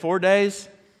be dead 4 days,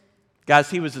 guys,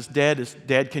 he was as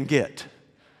dead can get.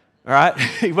 All right?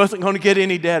 He wasn't going to get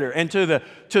any deader. And to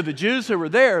the Jews who were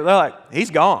there, they're like,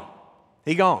 he's gone.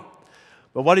 He's gone.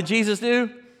 But what did Jesus do?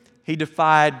 He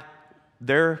defied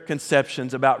their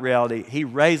conceptions about reality. He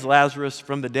raised Lazarus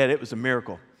from the dead. It was a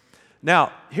miracle.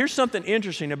 Now, here's something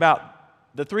interesting about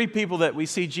the three people that we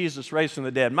see Jesus raise from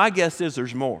the dead. My guess is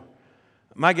there's more.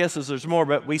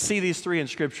 But we see these three in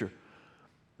Scripture.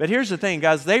 But here's the thing,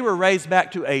 guys. They were raised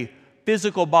back to a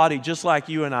physical body just like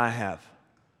you and I have.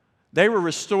 They were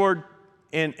restored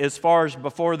in as far as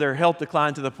before their health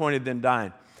declined to the point of them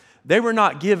dying. They were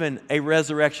not given a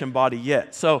resurrection body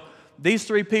yet. So these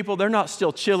three people, they're not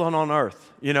still chilling on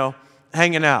earth,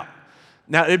 hanging out.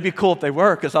 Now, it'd be cool if they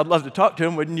were, because I'd love to talk to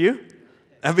them, wouldn't you?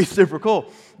 That'd be super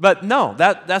cool. But no,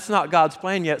 that's not God's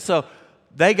plan yet. So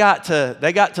they got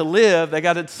to live, they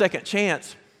got a second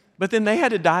chance, but then they had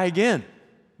to die again.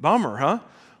 Bummer, huh?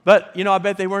 But, I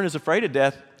bet they weren't as afraid of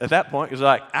death at that point. It was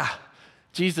like,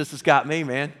 Jesus has got me,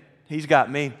 man. He's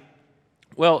got me.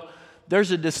 Well,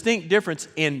 there's a distinct difference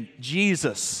in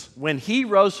Jesus. When he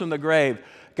rose from the grave,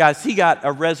 guys, he got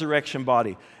a resurrection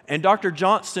body. And Dr.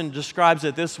 Johnston describes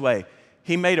it this way.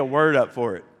 He made a word up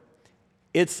for it.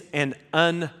 It's an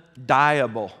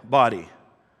undiable body.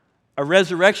 A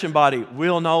resurrection body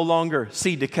will no longer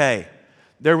see decay.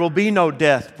 There will be no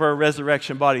death for a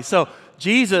resurrection body. So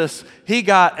Jesus, he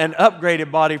got an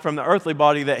upgraded body from the earthly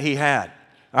body that he had.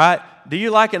 All right? Do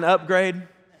you like an upgrade?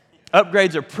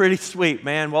 Upgrades are pretty sweet,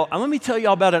 man. Well, let me tell you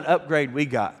all about an upgrade we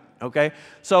got, okay?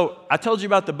 So I told you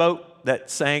about the boat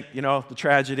that sank, the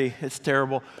tragedy. It's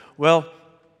terrible. Well,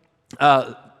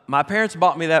 my parents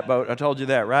bought me that boat. I told you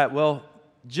that, right? Well,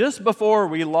 just before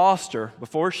we lost her,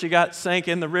 before she got sank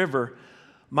in the river,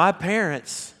 my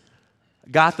parents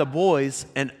got the boys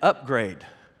an upgrade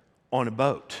on a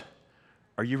boat.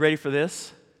 Are you ready for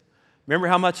this? Remember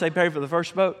how much they paid for the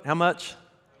first boat? How much?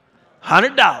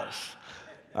 $100.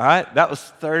 All right? That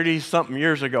was 30-something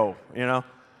years ago,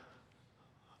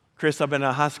 Chris, I've been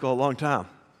in high school a long time.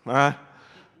 All right?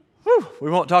 Whew,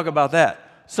 we won't talk about that.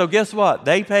 So guess what?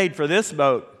 They paid for this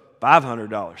boat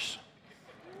 $500.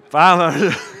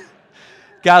 $500.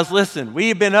 Guys, listen, we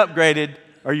have been upgraded.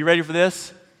 Are you ready for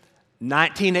this?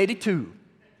 1982.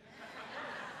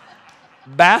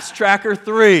 Bass Tracker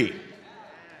 3.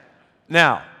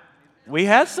 Now, we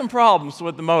had some problems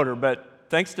with the motor, but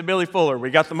thanks to Billy Fuller,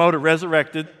 we got the motor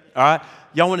resurrected. All right?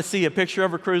 Y'all want to see a picture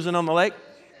of her cruising on the lake?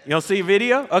 You want to see a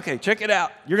video? Okay, check it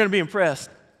out. You're going to be impressed.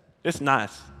 It's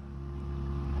nice.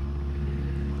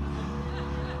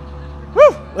 Woo!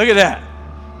 Look at that.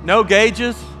 No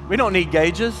gauges. We don't need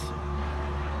gauges.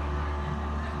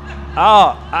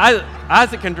 Oh,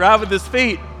 Isaac can drive with his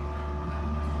feet.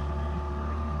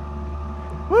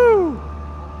 Woo!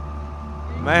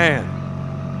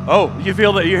 Man. Oh, you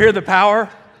feel that? You hear the power?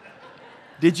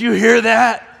 Did you hear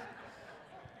that?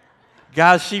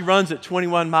 Guys, she runs at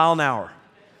 21 miles an hour.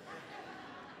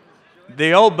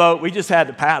 The old boat, we just had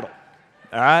to paddle.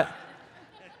 All right?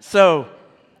 So,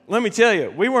 let me tell you,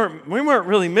 we weren't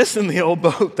really missing the old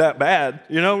boat that bad.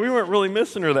 You know, we weren't really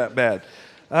missing her that bad.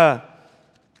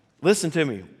 Listen to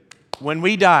me. When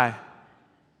we die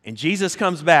and Jesus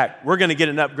comes back, we're going to get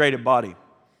an upgraded body.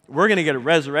 We're going to get a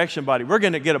resurrection body. We're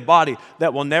going to get a body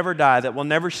that will never die, that will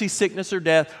never see sickness or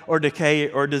death or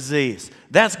decay or disease.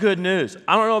 That's good news.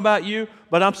 I don't know about you,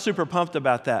 but I'm super pumped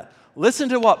about that. Listen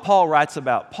to what Paul writes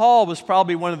about. Paul was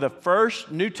probably one of the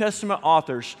first New Testament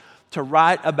authors to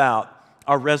write about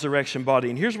our resurrection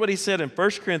body. And here's what he said in 1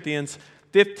 Corinthians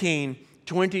 15,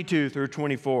 22 through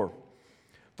 24.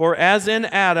 For as in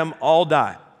Adam all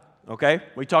die. Okay?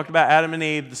 We talked about Adam and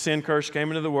Eve. The sin curse came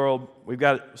into the world.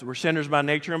 We're sinners by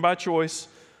nature and by choice.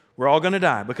 We're all going to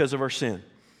die because of our sin.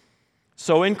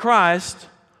 So in Christ,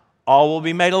 all will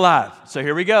be made alive. So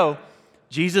here we go.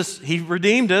 Jesus, he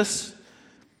redeemed us.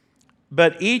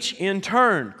 But each in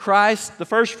turn, Christ the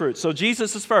first fruit. So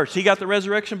Jesus is first. He got the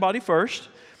resurrection body first.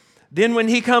 Then when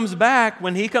he comes back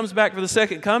for the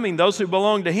second coming, those who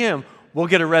belong to him will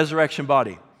get a resurrection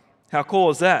body. How cool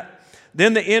is that?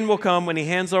 Then the end will come when he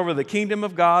hands over the kingdom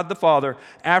of God the Father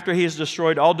after he has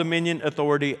destroyed all dominion,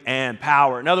 authority, and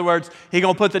power. In other words, he's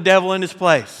going to put the devil in his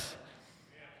place.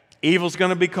 Evil's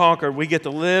going to be conquered. We get to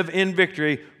live in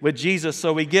victory with Jesus,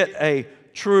 so we get a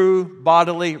true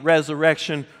bodily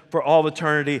resurrection for all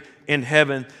eternity in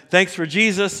heaven. Thanks for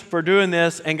Jesus for doing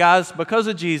this. And guys, because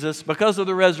of Jesus, because of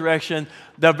the resurrection,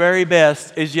 the very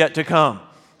best is yet to come.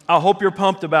 I hope you're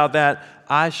pumped about that.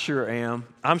 I sure am.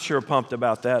 I'm sure pumped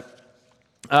about that.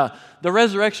 The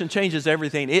resurrection changes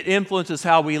everything. It influences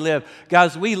how we live.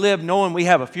 Guys, we live knowing we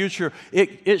have a future.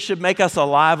 It should make us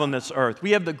alive on this earth.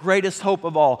 We have the greatest hope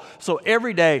of all. So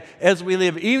every day as we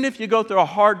live, even if you go through a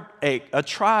heartache, a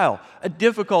trial, a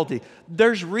difficulty,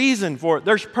 there's reason for it.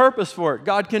 There's purpose for it.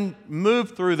 God can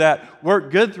move through that,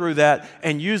 work good through that,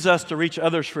 and use us to reach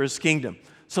others for his kingdom.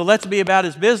 So let's be about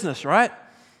his business, right?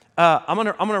 I'm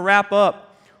gonna wrap up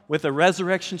with a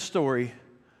resurrection story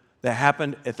that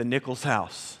happened at the Nichols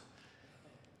house.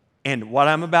 And what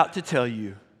I'm about to tell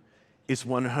you is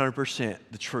 100%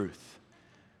 the truth.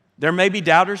 There may be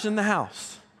doubters in the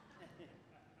house,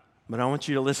 but I want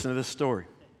you to listen to this story.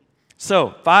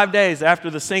 So, 5 days after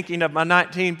the sinking of my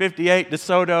 1958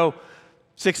 DeSoto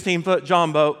 16-foot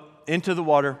John boat into the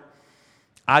water,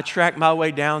 I tracked my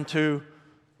way down to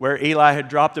where Eli had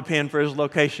dropped a pin for his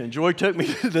location. Joy took me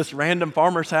to this random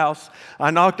farmer's house.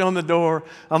 I knocked on the door.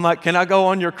 I'm like, can I go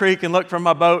on your creek and look for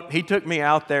my boat? He took me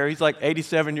out there. He's like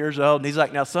 87 years old. And he's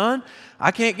like, now, son, I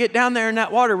can't get down there in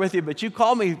that water with you, but you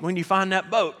call me when you find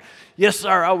that boat. Yes,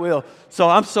 sir, I will. So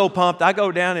I'm so pumped. I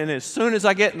go down, and as soon as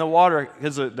I get in the water,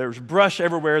 because there's brush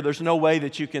everywhere, there's no way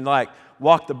that you can,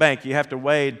 walk the bank. You have to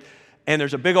wade. And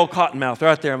there's a big old cottonmouth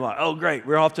right there. I'm like, oh, great.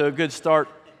 We're off to a good start.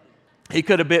 He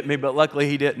could have bit me, but luckily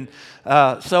he didn't.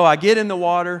 So I get in the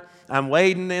water. I'm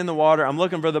wading in the water. I'm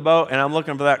looking for the boat, and I'm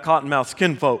looking for that cottonmouth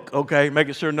skinfolk, okay,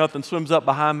 making sure nothing swims up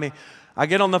behind me. I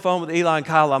get on the phone with Eli and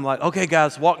Kyle. I'm like, okay,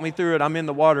 guys, walk me through it. I'm in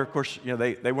the water. Of course,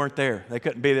 they weren't there. They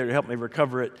couldn't be there to help me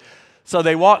recover it. So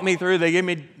they walk me through. They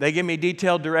give me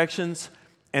detailed directions,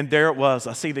 and there it was.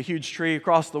 I see the huge tree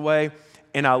across the way,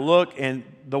 and I look, and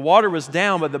the water was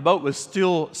down, but the boat was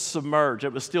still submerged.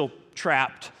 It was still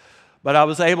trapped. But I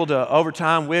was able to, over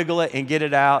time, wiggle it and get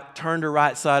it out, turned her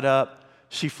right side up.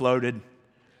 She floated.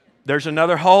 There's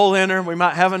another hole in her. We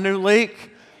might have a new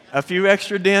leak, a few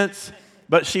extra dents,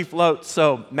 but she floats.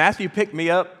 So Matthew picked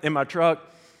me up in my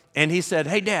truck, and he said,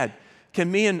 hey, Dad,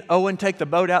 can me and Owen take the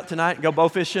boat out tonight and go bow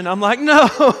fishing? I'm like,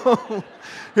 no.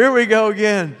 Here we go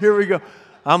again. Here we go.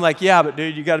 I'm like, yeah, but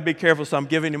dude, you got to be careful. So I'm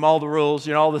giving him all the rules,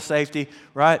 all the safety,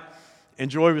 right? And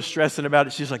Joy was stressing about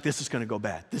it. She's like, this is going to go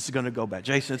bad. This is going to go bad.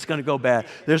 Jason, it's going to go bad.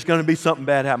 There's going to be something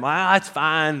bad happen. It's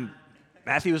fine.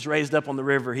 Matthew was raised up on the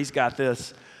river. He's got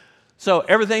this. So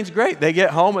everything's great. They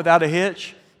get home without a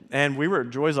hitch.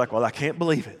 And Joy's like, well, I can't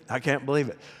believe it. I can't believe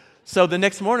it. So the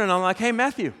next morning, I'm like, hey,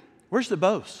 Matthew, where's the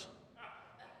bows?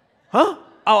 Huh?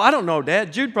 Oh, I don't know,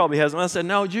 Dad. Jude probably has them. I said,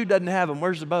 no, Jude doesn't have them.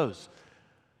 Where's the bows?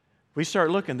 We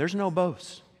start looking. There's no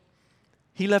bows.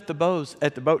 He left the bows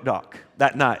at the boat dock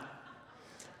that night.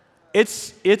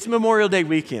 It's Memorial Day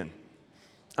weekend.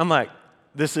 I'm like,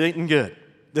 this isn't good.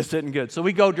 This isn't good. So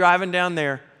we go driving down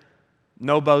there.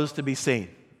 No bows to be seen.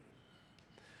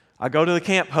 I go to the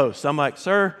camp host. I'm like,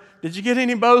 sir, did you get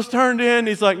any bows turned in?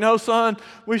 He's like, no, son,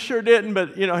 we sure didn't.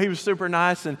 But, he was super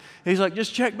nice. And he's like,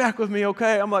 just check back with me,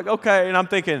 okay? I'm like, okay. And I'm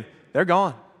thinking, they're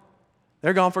gone.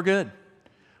 They're gone for good.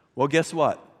 Well, guess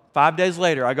what? 5 days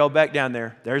later, I go back down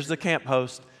there. There's the camp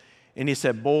host. And he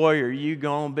said, boy, are you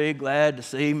going to be glad to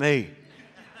see me.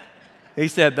 He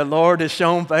said, the Lord has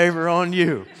shown favor on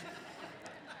you.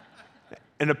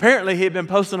 And apparently he had been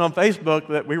posting on Facebook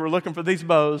that we were looking for these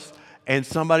bows. And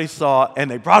somebody saw it, and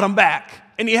they brought them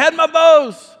back. And he had my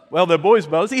bows. Well, the boys'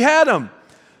 bows, he had them.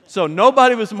 So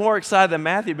nobody was more excited than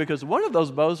Matthew because one of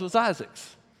those bows was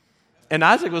Isaac's. And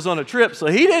Isaac was on a trip, so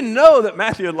he didn't know that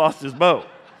Matthew had lost his bow.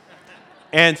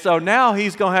 And so now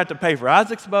he's going to have to pay for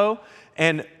Isaac's bow.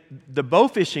 And the bow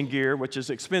fishing gear, which is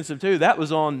expensive too, that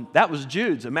was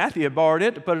Jude's. And Matthew had borrowed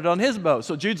it to put it on his bow.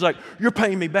 So Jude's like, you're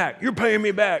paying me back. You're paying me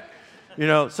back.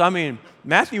 So I mean,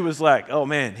 Matthew was like, oh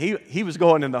man, he was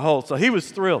going in the hole. So he was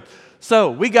thrilled.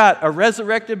 So we got a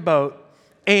resurrected boat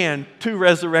and 2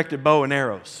 resurrected bow and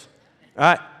arrows. All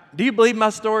right. Do you believe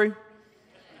my story?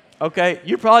 Okay.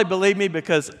 You probably believe me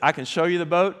because I can show you the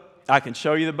boat. I can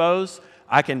show you the bows.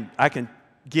 I can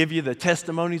give you the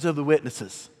testimonies of the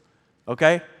witnesses.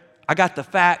 Okay. I got the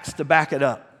facts to back it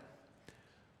up.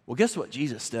 Well, guess what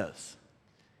Jesus does?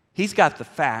 He's got the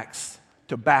facts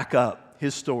to back up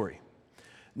his story.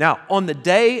 Now, on the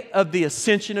day of the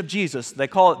ascension of Jesus, they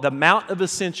call it the Mount of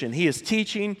Ascension. He is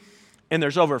teaching, and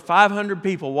there's over 500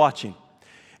 people watching.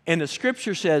 And the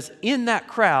scripture says, in that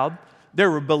crowd,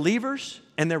 there were believers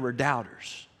and there were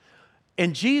doubters.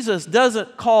 And Jesus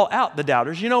doesn't call out the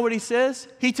doubters. You know what he says?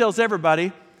 He tells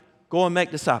everybody, go and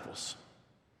make disciples.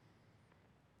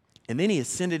 And then he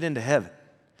ascended into heaven.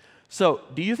 So,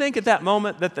 do you think at that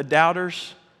moment that the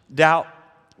doubters' doubt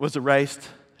was erased?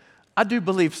 I do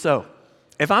believe so.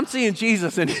 If I'm seeing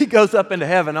Jesus and he goes up into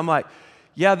heaven, I'm like,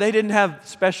 yeah, they didn't have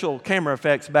special camera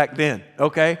effects back then,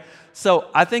 okay? So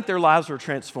I think their lives were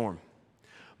transformed.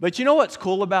 But you know what's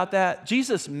cool about that?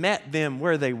 Jesus met them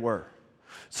where they were.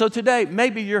 So today,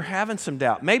 maybe you're having some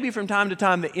doubt. Maybe from time to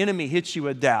time the enemy hits you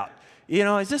with doubt.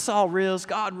 Is this all real? Is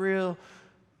God real?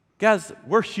 Guys,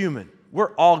 we're human.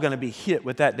 We're all going to be hit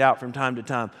with that doubt from time to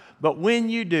time. But when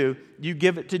you do, you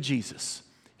give it to Jesus.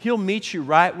 He'll meet you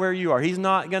right where you are. He's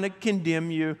not going to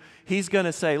condemn you. He's going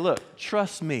to say, look,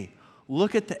 trust me.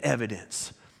 Look at the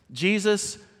evidence.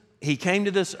 Jesus, he came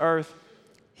to this earth.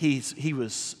 He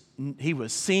was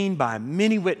seen by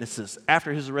many witnesses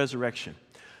after his resurrection.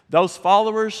 Those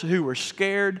followers who were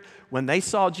scared when they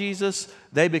saw Jesus,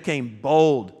 they became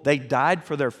bold. They died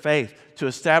for their faith to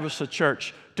establish a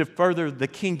church to further the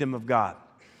kingdom of God.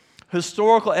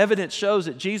 Historical evidence shows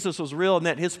that Jesus was real and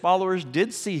that his followers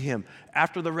did see him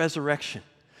after the resurrection.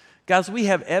 Guys, we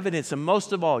have evidence, and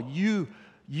most of all,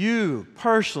 you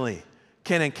personally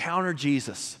can encounter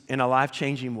Jesus in a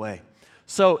life-changing way.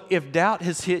 So if doubt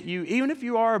has hit you, even if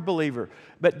you are a believer,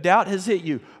 but doubt has hit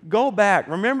you, go back.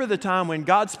 Remember the time when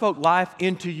God spoke life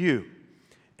into you,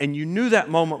 and you knew that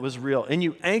moment was real, and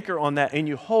you anchor on that, and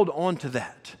you hold on to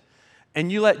that. And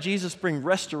you let Jesus bring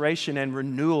restoration and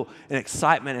renewal and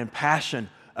excitement and passion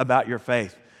about your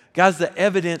faith. Guys, the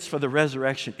evidence for the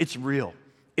resurrection, it's real.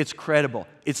 It's credible.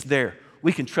 It's there.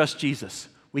 We can trust Jesus.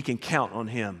 We can count on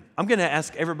him. I'm going to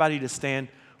ask everybody to stand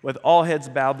with all heads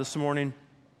bowed this morning.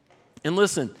 And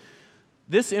listen,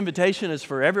 this invitation is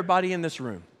for everybody in this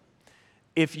room.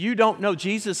 If you don't know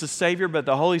Jesus as Savior, but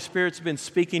the Holy Spirit's been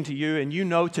speaking to you, and you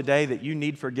know today that you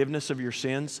need forgiveness of your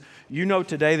sins, you know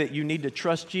today that you need to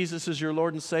trust Jesus as your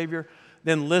Lord and Savior,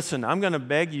 then listen, I'm going to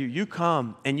beg you, you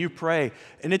come and you pray.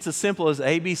 And it's as simple as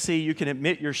ABC. You can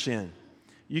admit your sin.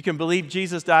 You can believe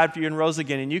Jesus died for you and rose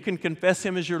again, and you can confess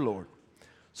him as your Lord.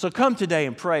 So come today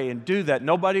and pray and do that.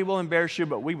 Nobody will embarrass you,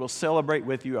 but we will celebrate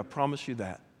with you. I promise you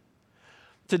that.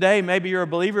 Today, maybe you're a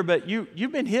believer, but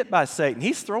you've been hit by Satan.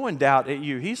 He's throwing doubt at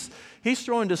you. He's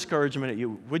throwing discouragement at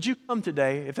you. Would you come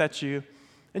today, if that's you,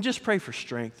 and just pray for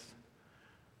strength?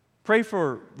 Pray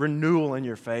for renewal in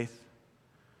your faith.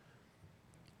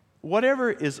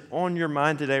 Whatever is on your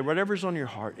mind today, whatever's on your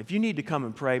heart, if you need to come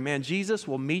and pray, man, Jesus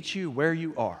will meet you where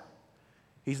you are.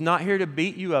 He's not here to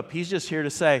beat you up. He's just here to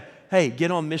say, hey,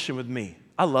 get on mission with me.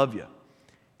 I love you.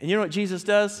 And you know what Jesus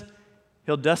does?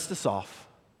 He'll dust us off.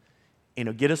 and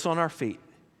He'll get us on our feet,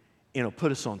 and He'll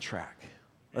put us on track.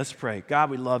 Let's pray. God,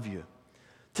 we love You.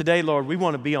 Today, Lord, we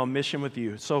want to be on mission with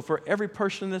You. So for every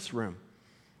person in this room,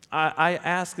 I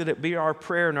ask that it be our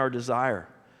prayer and our desire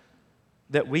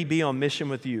that we be on mission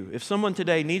with You. If someone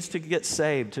today needs to get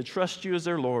saved, to trust You as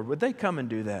their Lord, would they come and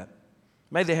do that?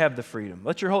 May they have the freedom.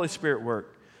 Let Your Holy Spirit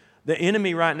work. The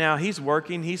enemy right now, he's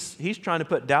working. He's trying to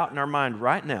put doubt in our mind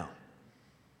right now,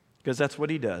 because that's what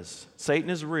he does. Satan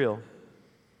is real,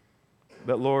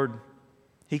 but Lord,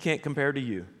 he can't compare to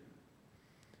You.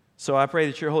 So I pray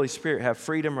that Your Holy Spirit have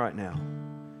freedom right now,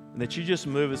 and that You just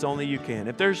move as only You can.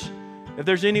 If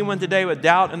there's anyone today with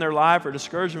doubt in their life or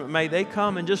discouragement, may they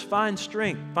come and just find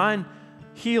strength, find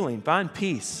healing, find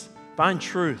peace, find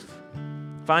truth,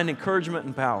 find encouragement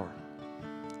and power.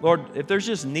 Lord, if there's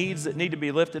just needs that need to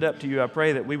be lifted up to You, I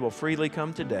pray that we will freely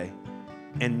come today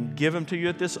and give them to You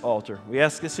at this altar. We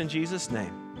ask this in Jesus'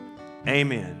 name.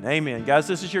 Amen. Amen. Guys,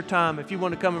 this is your time. If you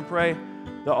want to come and pray,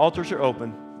 the altars are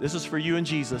open. This is for you and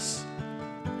Jesus.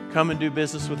 Come and do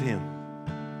business with Him.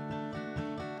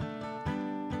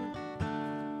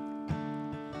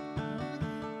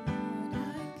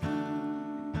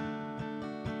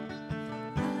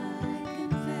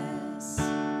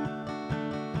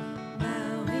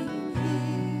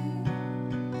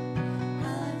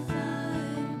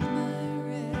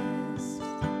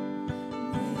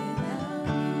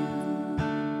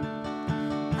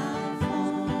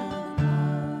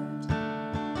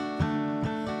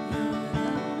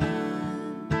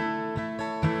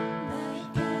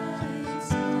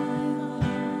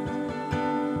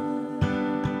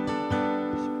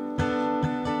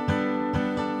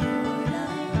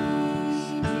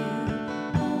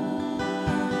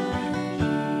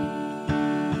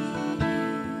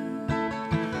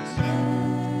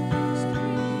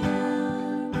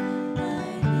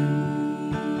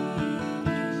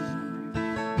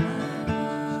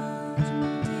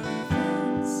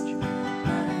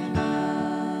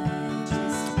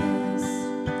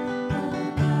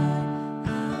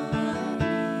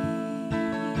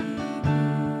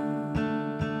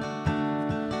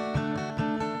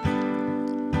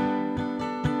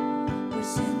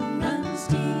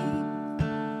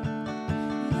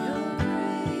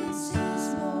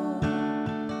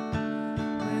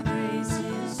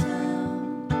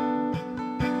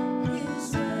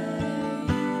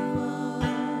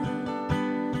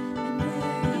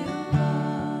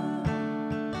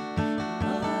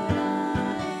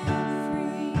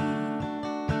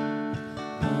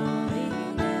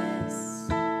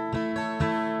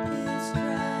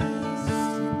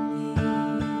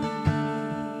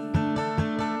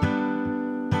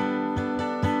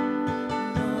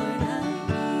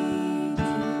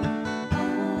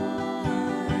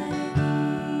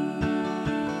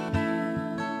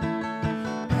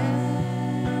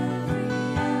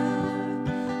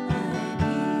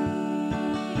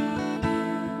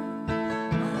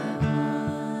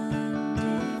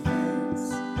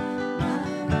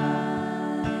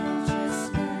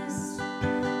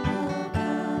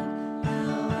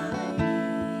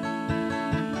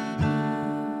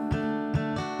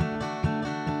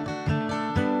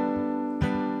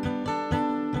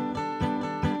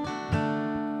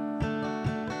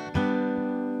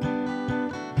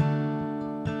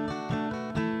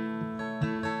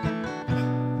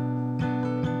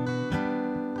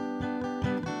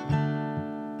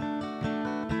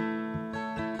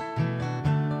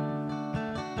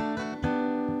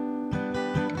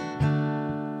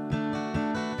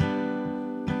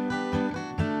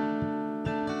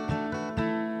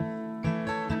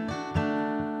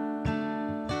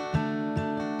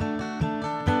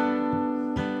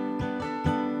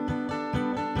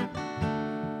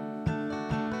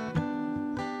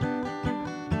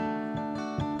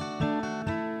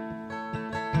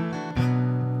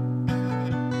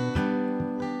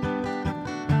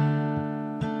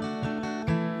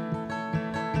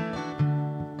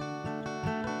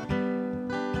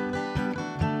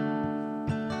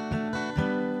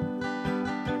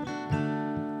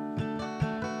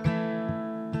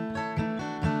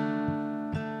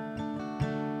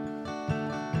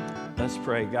 Let's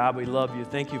pray. God, we love You.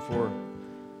 Thank You for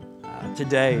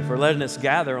today, for letting us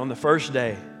gather on the first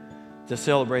day to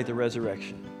celebrate the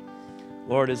resurrection.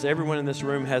 Lord, as everyone in this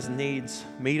room has needs,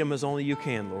 meet them as only You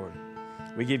can, Lord.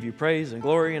 We give You praise and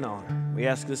glory and honor. We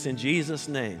ask this in Jesus'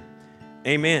 name.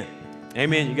 Amen.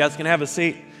 Amen. You guys can have a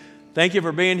seat. Thank you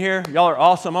for being here. Y'all are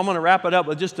awesome. I'm going to wrap it up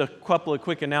with just a couple of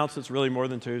quick announcements, really more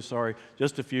than two, sorry.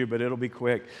 Just a few, but it'll be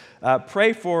quick.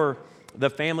 Pray for the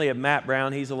family of Matt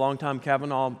Brown. He's a longtime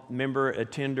Cavanaugh member,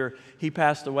 attender. He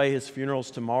passed away. His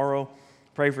funeral's tomorrow.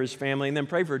 Pray Pray for his family. And then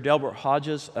pray for Delbert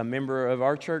Hodges, a member of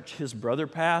our church. His brother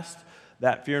passed.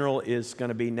 That funeral is going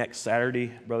to be next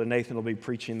Saturday. Brother Nathan will be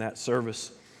preaching that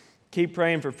service. Keep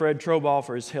praying for Fred Troball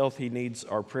for his health. He needs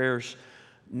our prayers.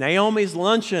 Naomi's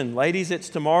Luncheon. Ladies, it's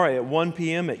tomorrow at 1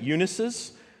 p.m. at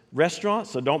Eunice's restaurant,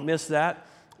 so don't miss that.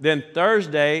 Then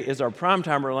Thursday is our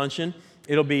Primetimer Luncheon.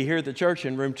 It'll be here at the church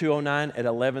in room 209 at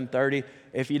 11:30.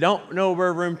 If you don't know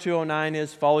where room 209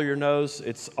 is, follow your nose.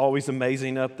 It's always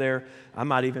amazing up there. I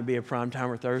might even be a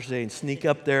Primetimer Thursday and sneak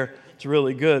up there. It's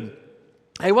really good.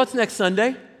 Hey, what's next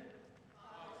Sunday?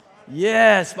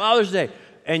 Yes, Father's Day.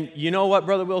 And you know what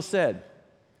Brother Will said?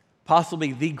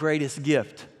 Possibly the greatest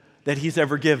gift that he's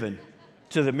ever given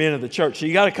to the men of the church. So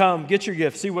you got to come, get your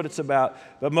gift, see what it's about,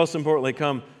 but most importantly,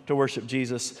 come to worship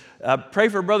Jesus. Pray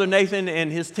for Brother Nathan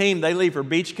and his team. They leave for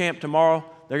beach camp tomorrow.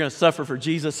 They're going to suffer for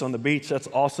Jesus on the beach. That's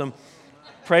awesome.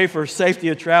 Pray for safety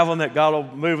of travel and that God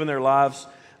will move in their lives.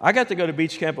 I got to go to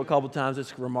beach camp a couple times.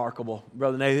 It's remarkable.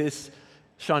 Brother Nathan,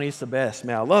 Shawnee's the best,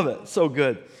 man. I love it. So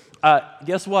good.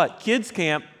 Guess what? Kids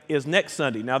camp is next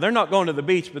Sunday. Now, they're not going to the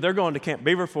beach, but they're going to Camp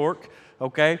Beaver Fork,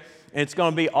 okay? And it's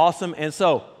going to be awesome. And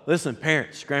so, listen,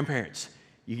 parents, grandparents,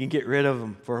 you can get rid of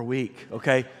them for a week,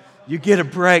 okay? You get a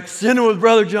break. Send them with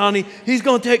Brother Johnny. He's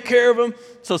going to take care of them.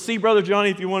 So see Brother Johnny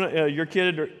if you want your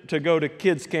kid to go to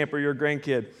kids camp or your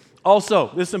grandkid.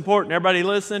 Also, this is important. Everybody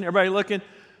listen, everybody looking.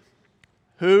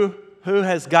 Who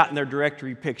has gotten their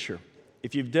directory picture?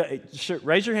 If you've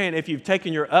raise your hand if you've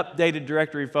taken your updated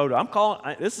directory photo. I'm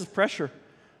calling, this is pressure.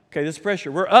 Okay, this is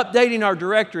pressure. We're updating our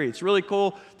directory. It's really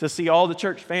cool to see all the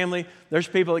church family. There's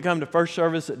people that come to first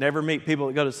service that never meet people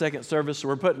that go to second service. So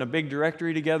we're putting a big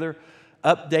directory together,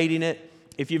 updating it.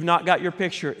 If you've not got your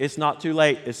picture, it's not too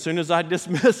late. As soon as I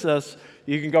dismiss us,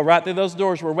 you can go right through those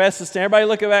doors where Wes is standing. Everybody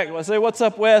look back. Say, what's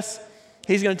up, Wes?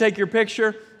 He's going to take your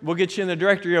picture. We'll get you in the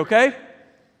directory, okay?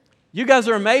 You guys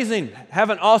are amazing. Have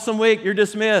an awesome week. You're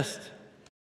dismissed.